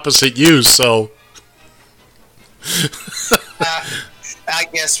go opposite you, so... I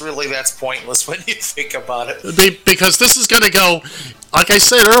guess really that's pointless when you think about it. Because this is going to go, like I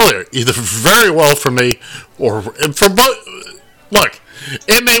said earlier, either very well for me or for both. Look,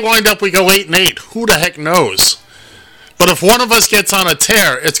 it may wind up we go 8-8. Who the heck knows? But if one of us gets on a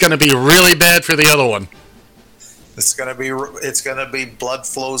tear, it's going to be really bad for the other one. It's going to be blood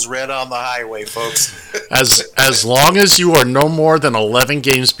flows red on the highway, folks. As long as you are no more than 11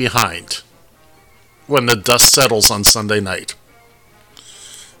 games behind when the dust settles on Sunday night,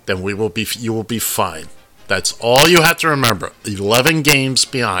 then you will be fine. That's all you have to remember. 11 games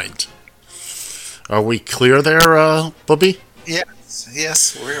behind. Are we clear there, Bubby?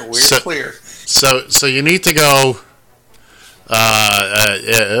 Yes, we're clear. So you need to go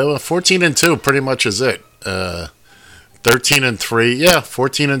 14-2 pretty much is it. 13-3, yeah,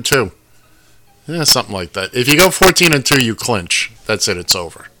 14-2. Yeah, something like that. If you go 14-2, you clinch. That's it, it's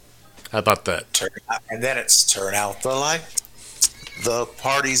over. How about that? And then it's turn out the light. The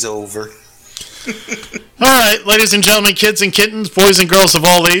party's over. All right, ladies and gentlemen, kids and kittens, boys and girls of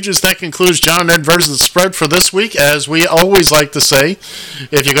all ages, that concludes John and Ed versus the Spread for this week. As we always like to say,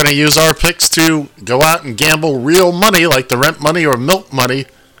 if you're going to use our picks to go out and gamble real money, like the rent money or milk money,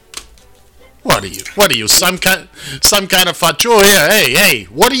 what are you, some kind of facho here? Hey,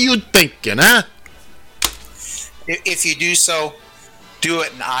 what are you thinking, huh? If you do so, do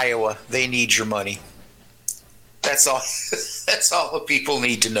it in Iowa. They need your money. That's all. That's all the people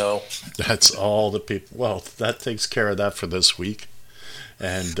need to know. That's all the people. Well, that takes care of that for this week.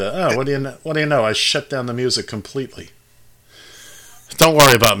 And what do you know? I shut down the music completely. Don't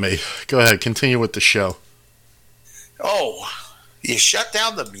worry about me. Go ahead. Continue with the show. Oh, you shut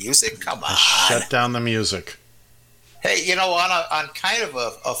down the music? Come on. Shut down the music. Hey, on kind of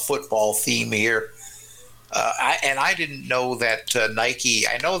a football theme here. I didn't know that Nike.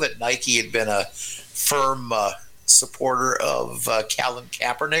 I know that Nike had been a firm supporter of Colin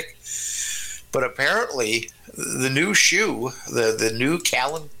Kaepernick, but apparently the new shoe, the new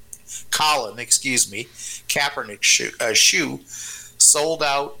Colin, Kaepernick shoe sold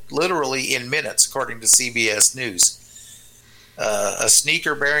out literally in minutes, according to CBS News. A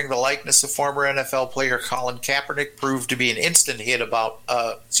sneaker bearing the likeness of former NFL player Colin Kaepernick proved to be an instant hit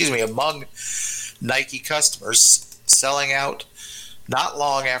among Nike customers, selling out not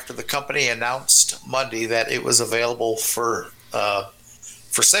long after the company announced Monday that it was available for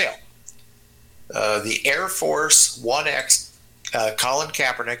sale. The Air Force 1X Colin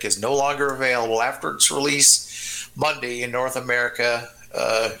Kaepernick is no longer available after its release Monday in North America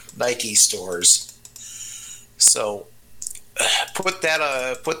Nike stores. So put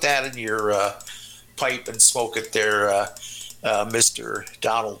that in your pipe and smoke it there, Mr.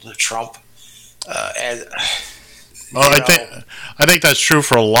 Donald Trump. I think that's true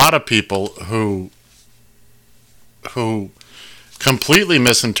for a lot of people who completely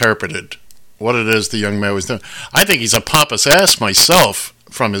misinterpreted what it is the young man was doing. I think he's a pompous ass myself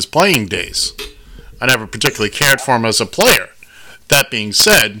from his playing days. I never particularly cared for him as a player. That being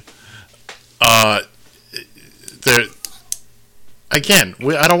said, I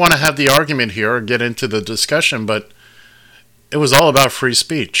don't want to have the argument here or get into the discussion, but it was all about free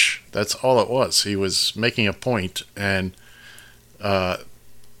speech. That's all it was. He was making a point, and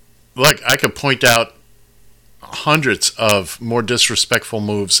look, I could point out hundreds of more disrespectful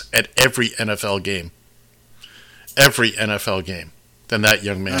moves at every NFL game. Every NFL game than that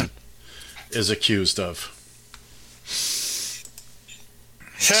young man is accused of.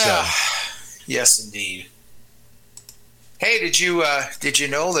 So. Yes, indeed. Hey, did you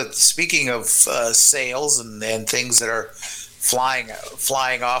know that speaking of sales and things that are flying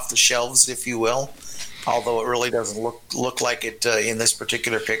off the shelves, if you will, although it really doesn't look like it in this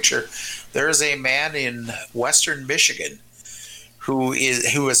particular picture, there is a man in Western Michigan who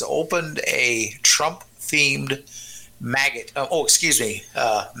has opened a Trump-themed MAGA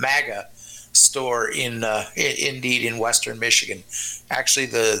store indeed in Western Michigan. Actually,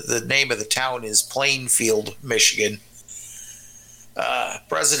 the name of the town is Plainfield, Michigan.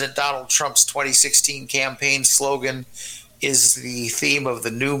 President Donald Trump's 2016 campaign slogan is the theme of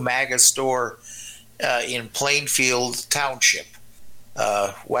the new MAGA store in Plainfield Township.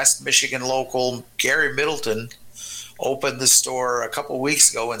 West Michigan local Gary Middleton opened the store a couple weeks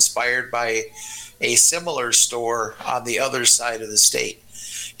ago, inspired by a similar store on the other side of the state.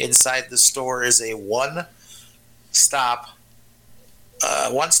 Inside the store is a one-stop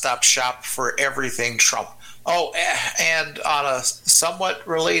shop for everything Trump. Oh, and on a somewhat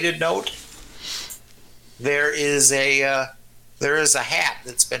related note, there is a hat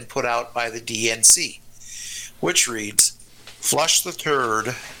that's been put out by the DNC, which reads, "Flush the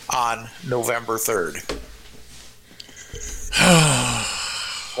turd on November 3rd."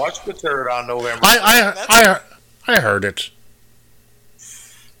 Flush the turd on November 3rd. I heard it.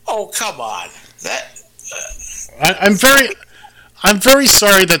 Oh, come on. I'm very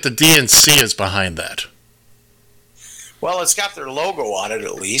sorry that the DNC is behind that. Well, it's got their logo on it,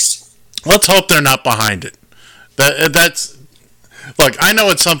 at least. Let's hope they're not behind it. That's look, I know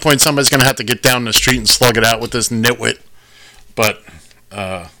at some point somebody's going to have to get down the street and slug it out with this nitwit, but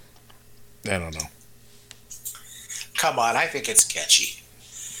I don't know. Come on, I think it's catchy.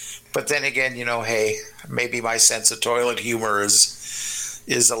 But then again, hey, maybe my sense of toilet humor is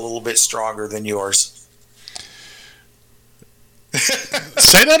a little bit stronger than yours.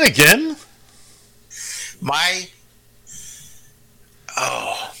 Say that again? My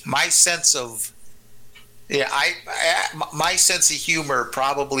sense of my sense of humor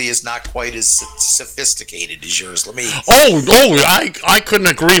probably is not quite as sophisticated as yours. I couldn't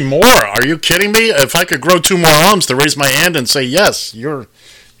agree more. Are you kidding me? If I could grow 2 more arms to raise my hand and say yes, you're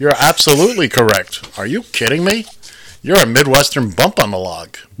absolutely correct. Are you kidding me? You're a Midwestern bump on the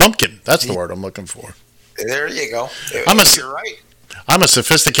log. Bumpkin, that's the word I'm looking for. There you go. You're right. I'm a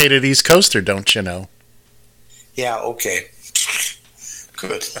sophisticated East Coaster, don't you know? Yeah, okay.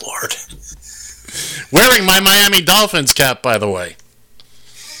 Good Lord. Wearing my Miami Dolphins cap, by the way.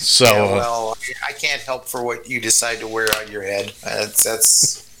 So, yeah, well, I can't help for what you decide to wear on your head.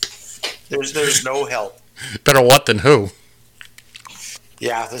 There's no help. Better what than who?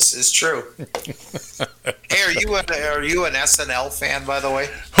 Yeah, this is true. Hey, are you an SNL fan, by the way?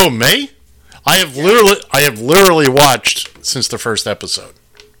 Who, me? I have literally watched since the first episode.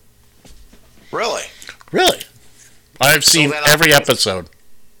 Really? Really? I've seen every episode.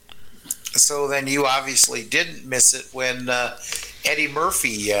 So then you obviously didn't miss it when Eddie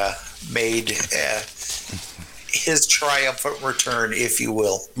Murphy made his triumphant return, if you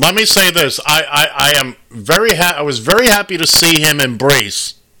will. Let me say this: I am very I was very happy to see him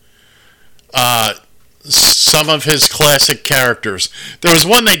embrace some of his classic characters. There was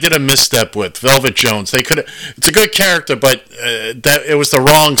one they did a misstep with, Velvet Jones. It's a good character, but it was the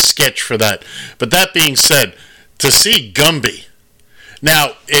wrong sketch for that. But that being said, to see Gumby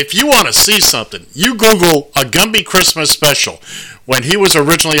Now, if you want to see something, you Google a Gumby Christmas special when he was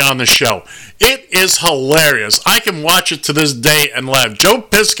originally on the show. It is hilarious. I can watch it to this day and laugh. Joe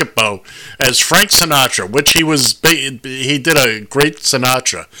Piscopo as Frank Sinatra, which he did a great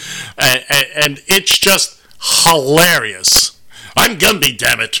Sinatra. And it's just hilarious. I'm Gumby,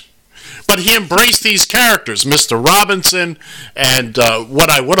 damn it. But he embraced these characters, Mr. Robinson, and what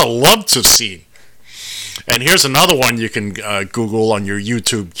I would have loved to have seen. And here's another one you can Google on your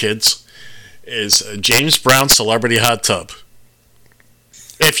YouTube, kids, is James Brown Celebrity Hot Tub.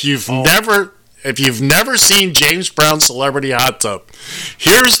 If you've never seen James Brown Celebrity Hot Tub,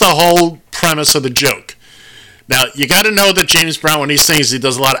 here's the whole premise of the joke. Now, you got to know that James Brown, when he sings, he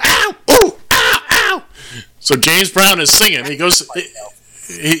does a lot of ow, ooh, ow, ow. So James Brown is singing. He goes...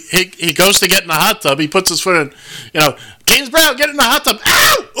 He goes to get in the hot tub. He puts his foot in, James Brown, get in the hot tub.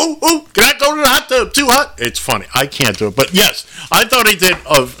 Ow! Ooh, ooh, can I go to the hot tub? Too hot? It's funny. I can't do it. But yes, I thought he did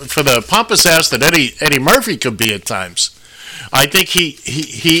for the pompous ass that Eddie Murphy could be at times. I think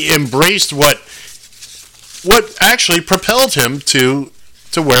he embraced what actually propelled him to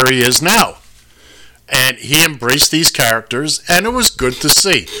where he is now. And he embraced these characters, and it was good to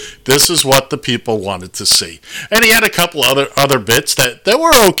see. This is what the people wanted to see. And he had a couple other bits that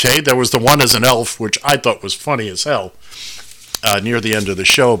were okay. There was the one as an elf, which I thought was funny as hell near the end of the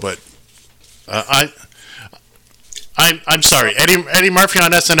show. But I'm sorry, Eddie Murphy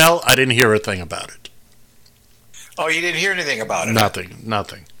on SNL. I didn't hear a thing about it. Oh, you didn't hear anything about it?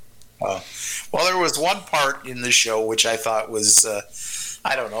 Nothing. Well, there was one part in the show which I thought was.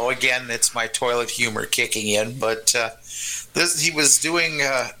 I don't know. Again, it's my toilet humor kicking in, but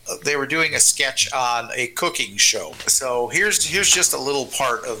they were doing a sketch on a cooking show. So here's just a little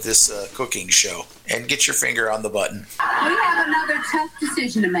part of this cooking show, and get your finger on the button. We have another tough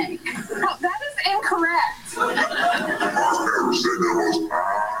decision to make. Oh, that is incorrect.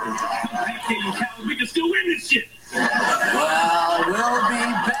 We can still win this shit. Well, we'll be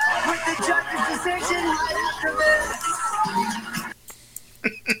back with the judge's decision right after this.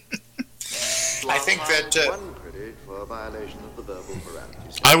 I think that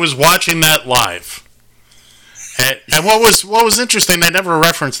I was watching that live, and what was interesting, they never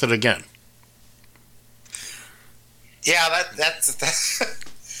referenced it again. Yeah,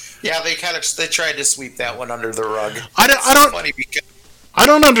 that's yeah. They tried to sweep that one under the rug. I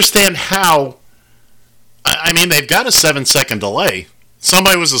don't understand how. I mean, they've got a 7-second delay.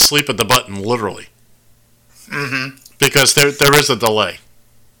 Somebody was asleep at the button, literally. Mm-hmm. Because there is a delay.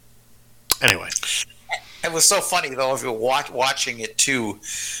 Anyway, it was so funny though. If you're watching it too,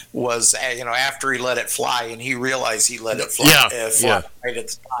 was after he let it fly and he realized he let it fly, right at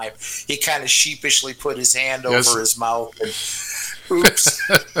the time, he kind of sheepishly put his hand over his mouth and oops.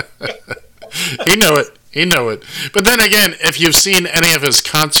 He knew it. But then again, if you've seen any of his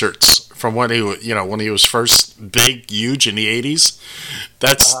concerts from when he was first big, huge in the 80s,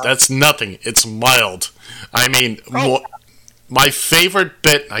 that's nothing. It's mild. I mean. My favorite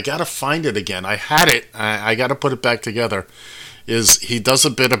bit, I got to find it again. I had it. I got to put it back together, is he does a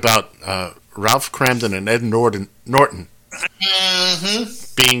bit about Ralph Cramden and Ed Norton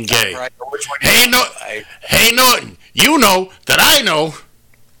being gay. Right. Hey, Norton, you know that I know.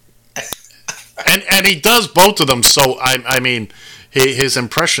 and he does both of them, so I mean, his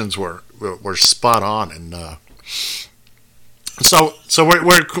impressions were spot on. And so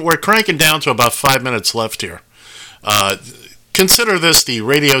we're cranking down to about 5 minutes left here. Consider this the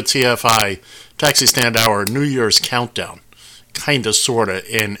Radio TFI Taxi Stand Hour New Year's countdown, kind of, sort of,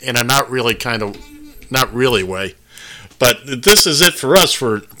 in a not really way. But this is it for us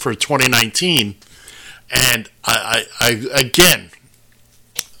for 2019. And I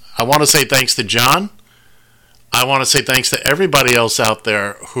want to say thanks to John. I want to say thanks to everybody else out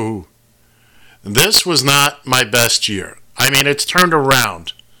there who, this was not my best year. I mean, it's turned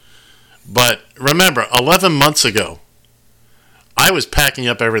around. But remember, 11 months ago, I was packing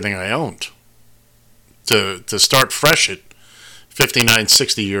up everything I owned to start fresh at 59,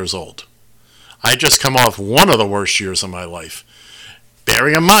 60 years old. I just come off one of the worst years of my life.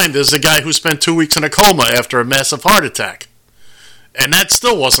 Bearing in mind, there's a guy who spent 2 weeks in a coma after a massive heart attack. And that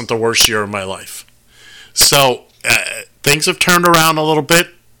still wasn't the worst year of my life. So, things have turned around a little bit.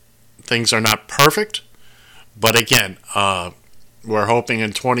 Things are not perfect. But again, we're hoping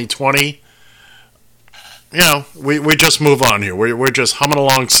in 2020, we just move on here. We're just humming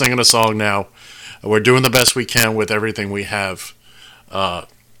along, singing a song now. We're doing the best we can with everything we have.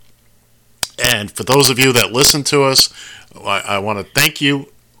 And for those of you that listen to us, I want to thank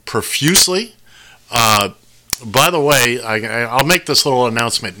you profusely. By the way, I'll make this little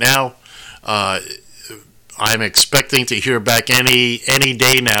announcement now. I'm expecting to hear back any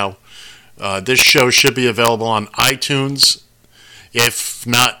day now. This show should be available on iTunes, if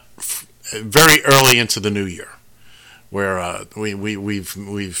not very early into the new year, where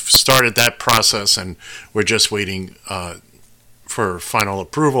we've started that process and we're just waiting for final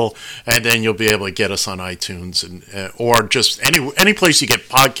approval, and then you'll be able to get us on iTunes and or just any place you get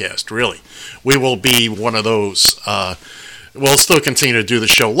podcast. Really, we will be one of those. We'll still continue to do the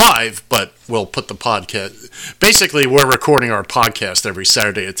show live, but we'll put the podcast. Basically, we're recording our podcast every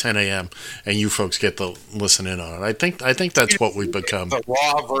Saturday at 10 a.m., and you folks get to listen in on it. I think that's what we've become. The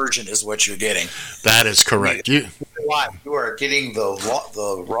raw version is what you're getting. That is correct. You are getting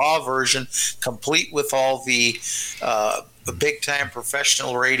the raw version, complete with all the big time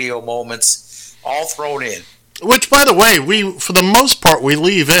professional radio moments, all thrown in. Which, by the way, we for the most part we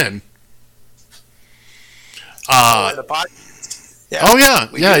leave in. Yeah.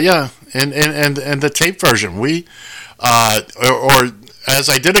 And the tape version, we or as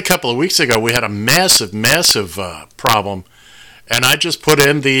I did a couple of weeks ago, we had a massive problem, and I just put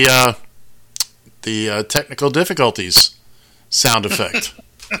in the technical difficulties sound effect.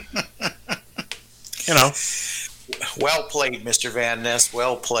 Well played, Mr. Van Ness.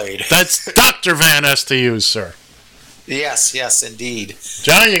 Well played. That's Dr. Van Ness to you, sir. Yes, indeed.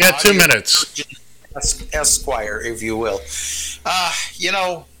 John, you got 2 minutes. Esquire, if you will.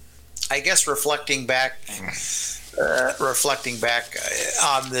 I guess reflecting back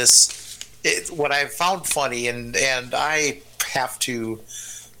on this, what I've found funny, and I have to,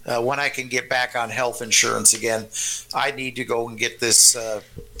 when I can get back on health insurance again, I need to go and get this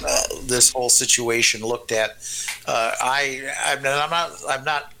this whole situation looked at. I'm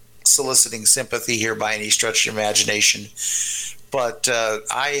not soliciting sympathy here by any stretch of imagination, but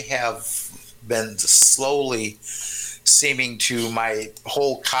I have been slowly seeming to my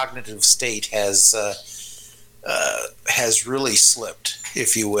whole cognitive state has really slipped,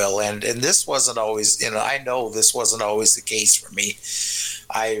 if you will, and this wasn't always, I know this wasn't always the case for me.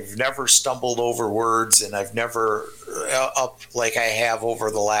 I've never stumbled over words, and I've never up like I have over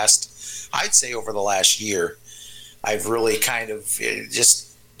the last year. I've really kind of just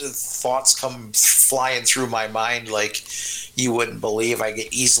thoughts come flying through my mind like you wouldn't believe. I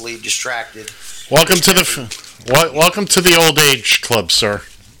get easily distracted. Welcome to the old age club, sir.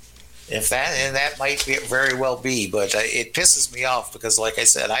 If that might very well be, but it pisses me off because, like I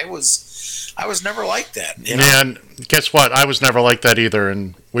said, I was never like that. And guess what? I was never like that either,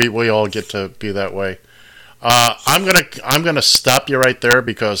 and we all get to be that way. I'm gonna stop you right there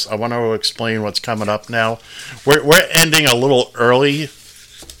because I want to explain what's coming up now. We're ending a little earlier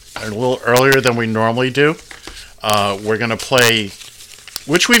than we normally do. We're gonna play,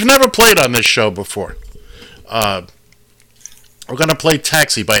 which we've never played on this show before. We're gonna play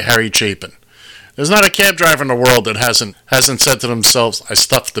 "Taxi" by Harry Chapin. There's not a cab driver in the world that hasn't said to themselves, I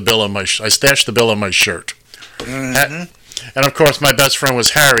stashed the bill in my shirt. Mm-hmm. And of course, my best friend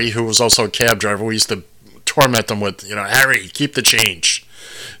was Harry, who was also a cab driver. We used to torment him with, Harry, keep the change.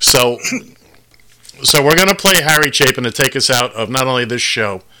 So we're going to play Harry Chapin to take us out of not only this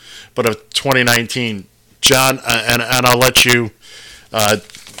show, but of 2019. John, and I'll let you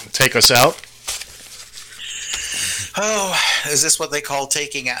take us out. Oh, is this what they call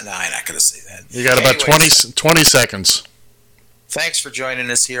taking out? No, I'm not going to say that. You got about 20 seconds. Thanks for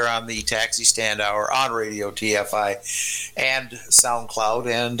joining us here on the Taxi Stand Hour on Radio TFI and SoundCloud,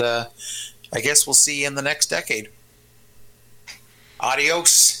 and I guess we'll see you in the next decade.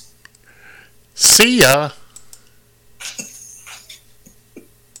 Adios. See ya.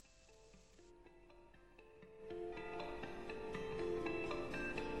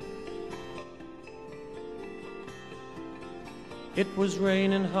 It was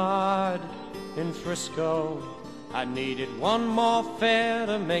raining hard in Frisco. I needed one more fare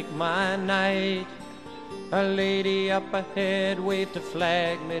to make my night. A lady up ahead waved to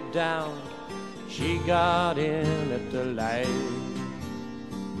flag me down. She got in at the light.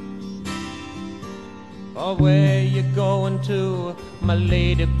 Oh, where you going to, my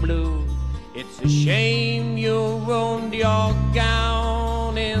lady blue? It's a shame you ruined your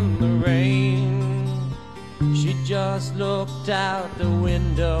gown in the rain. She just looked out the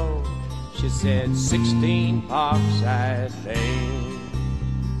window. She said 16 Parkside Lane.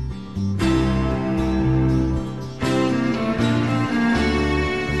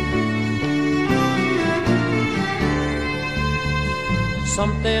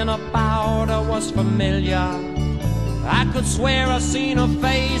 Something about her was familiar. I could swear I've seen her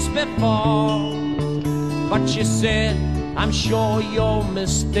face before. But she said, I'm sure you're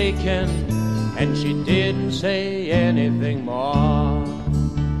mistaken. And she didn't say anything more.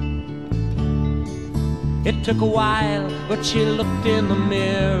 It took a while, but she looked in the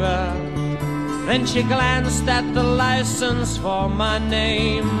mirror. Then she glanced at the license for my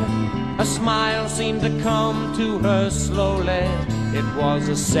name. A smile seemed to come to her slowly. It was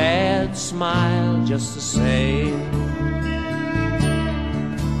a sad smile just the same.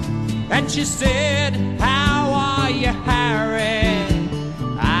 And she said, "How are you, Harry?"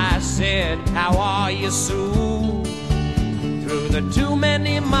 I said, "How are you, Sue?" Through the too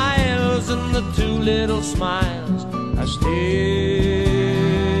many miles and the too little smiles, I still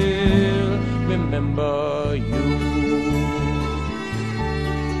remember you.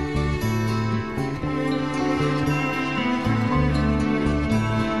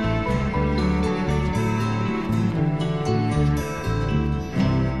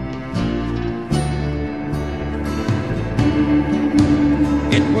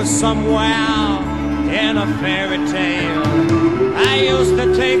 It was somewhere in a fairy tale. I used to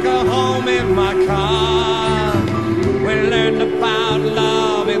take her home in my car. We learned about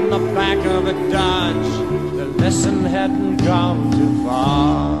love in the back of a Dodge. The lesson hadn't gone too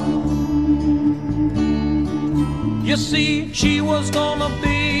far. You see, she was gonna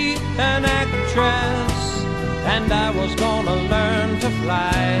be an actress, and I was gonna learn to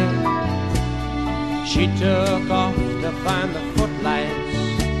fly. She took off to find the footlights.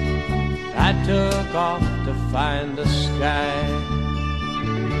 I took off to find the sky.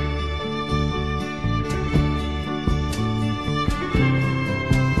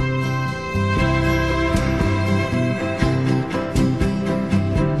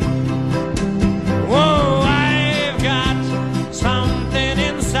 Whoa, I've got something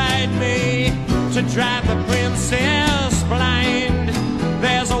inside me to drive the princess blind.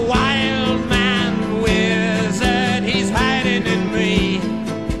 There's a wild man wizard, he's hiding in me,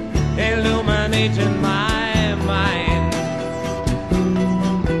 illuminating my mind.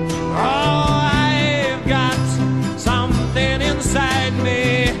 Oh, I've got something inside me,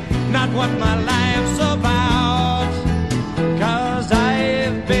 not what my life's about. 'Cause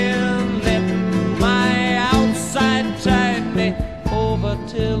I've been letting my outside tide me over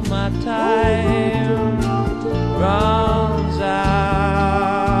till my time runs out.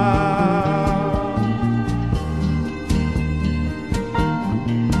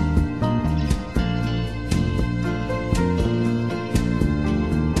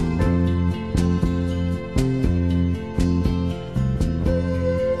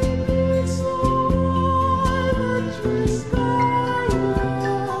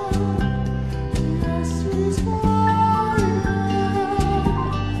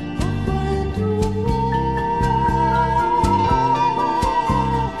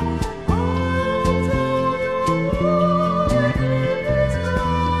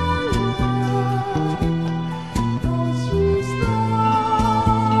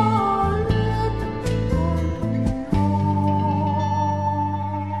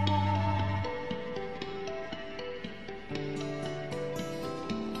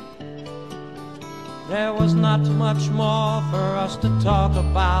 There was not much more for us to talk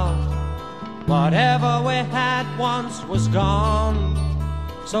about. Whatever we had once was gone.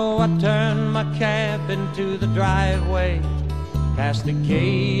 So I turned my cab into the driveway, past the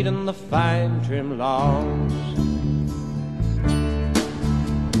gate and the fine trim lawns.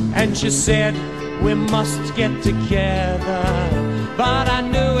 And she said, we must get together, but I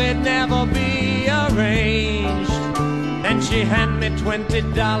knew it'd never be arranged. Then she handed me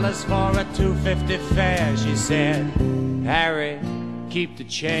 $20 for a $2.50 fare. She said, Harry, keep the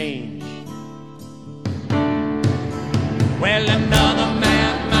change. Well, another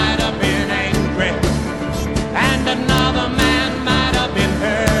man might have been angry, and another man might have been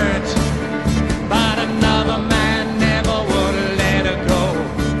hurt, but another man never would let her go.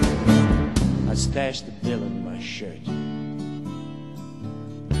 I stashed the bill in my shirt,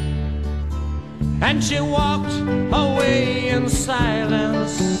 and she walked away in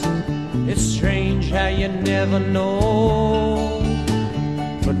silence. It's strange how you never know,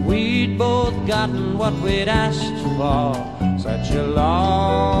 but we'd both gotten what we'd asked for such a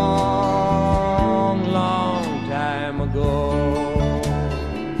long, long time ago.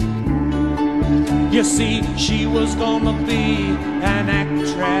 You see, she was gonna be an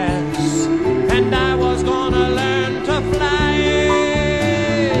actress, and I was gonna learn to fly.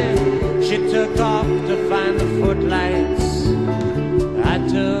 She took off to find the footlights, I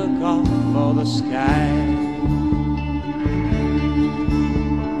took off for the sky.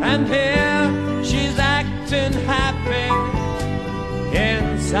 And here she's acting happy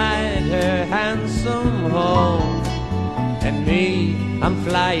inside her handsome home, and me, I'm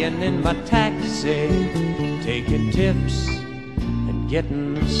flying in my taxi, taking tips and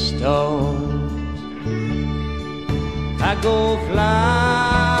getting stoned. I go flying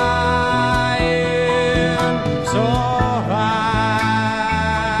so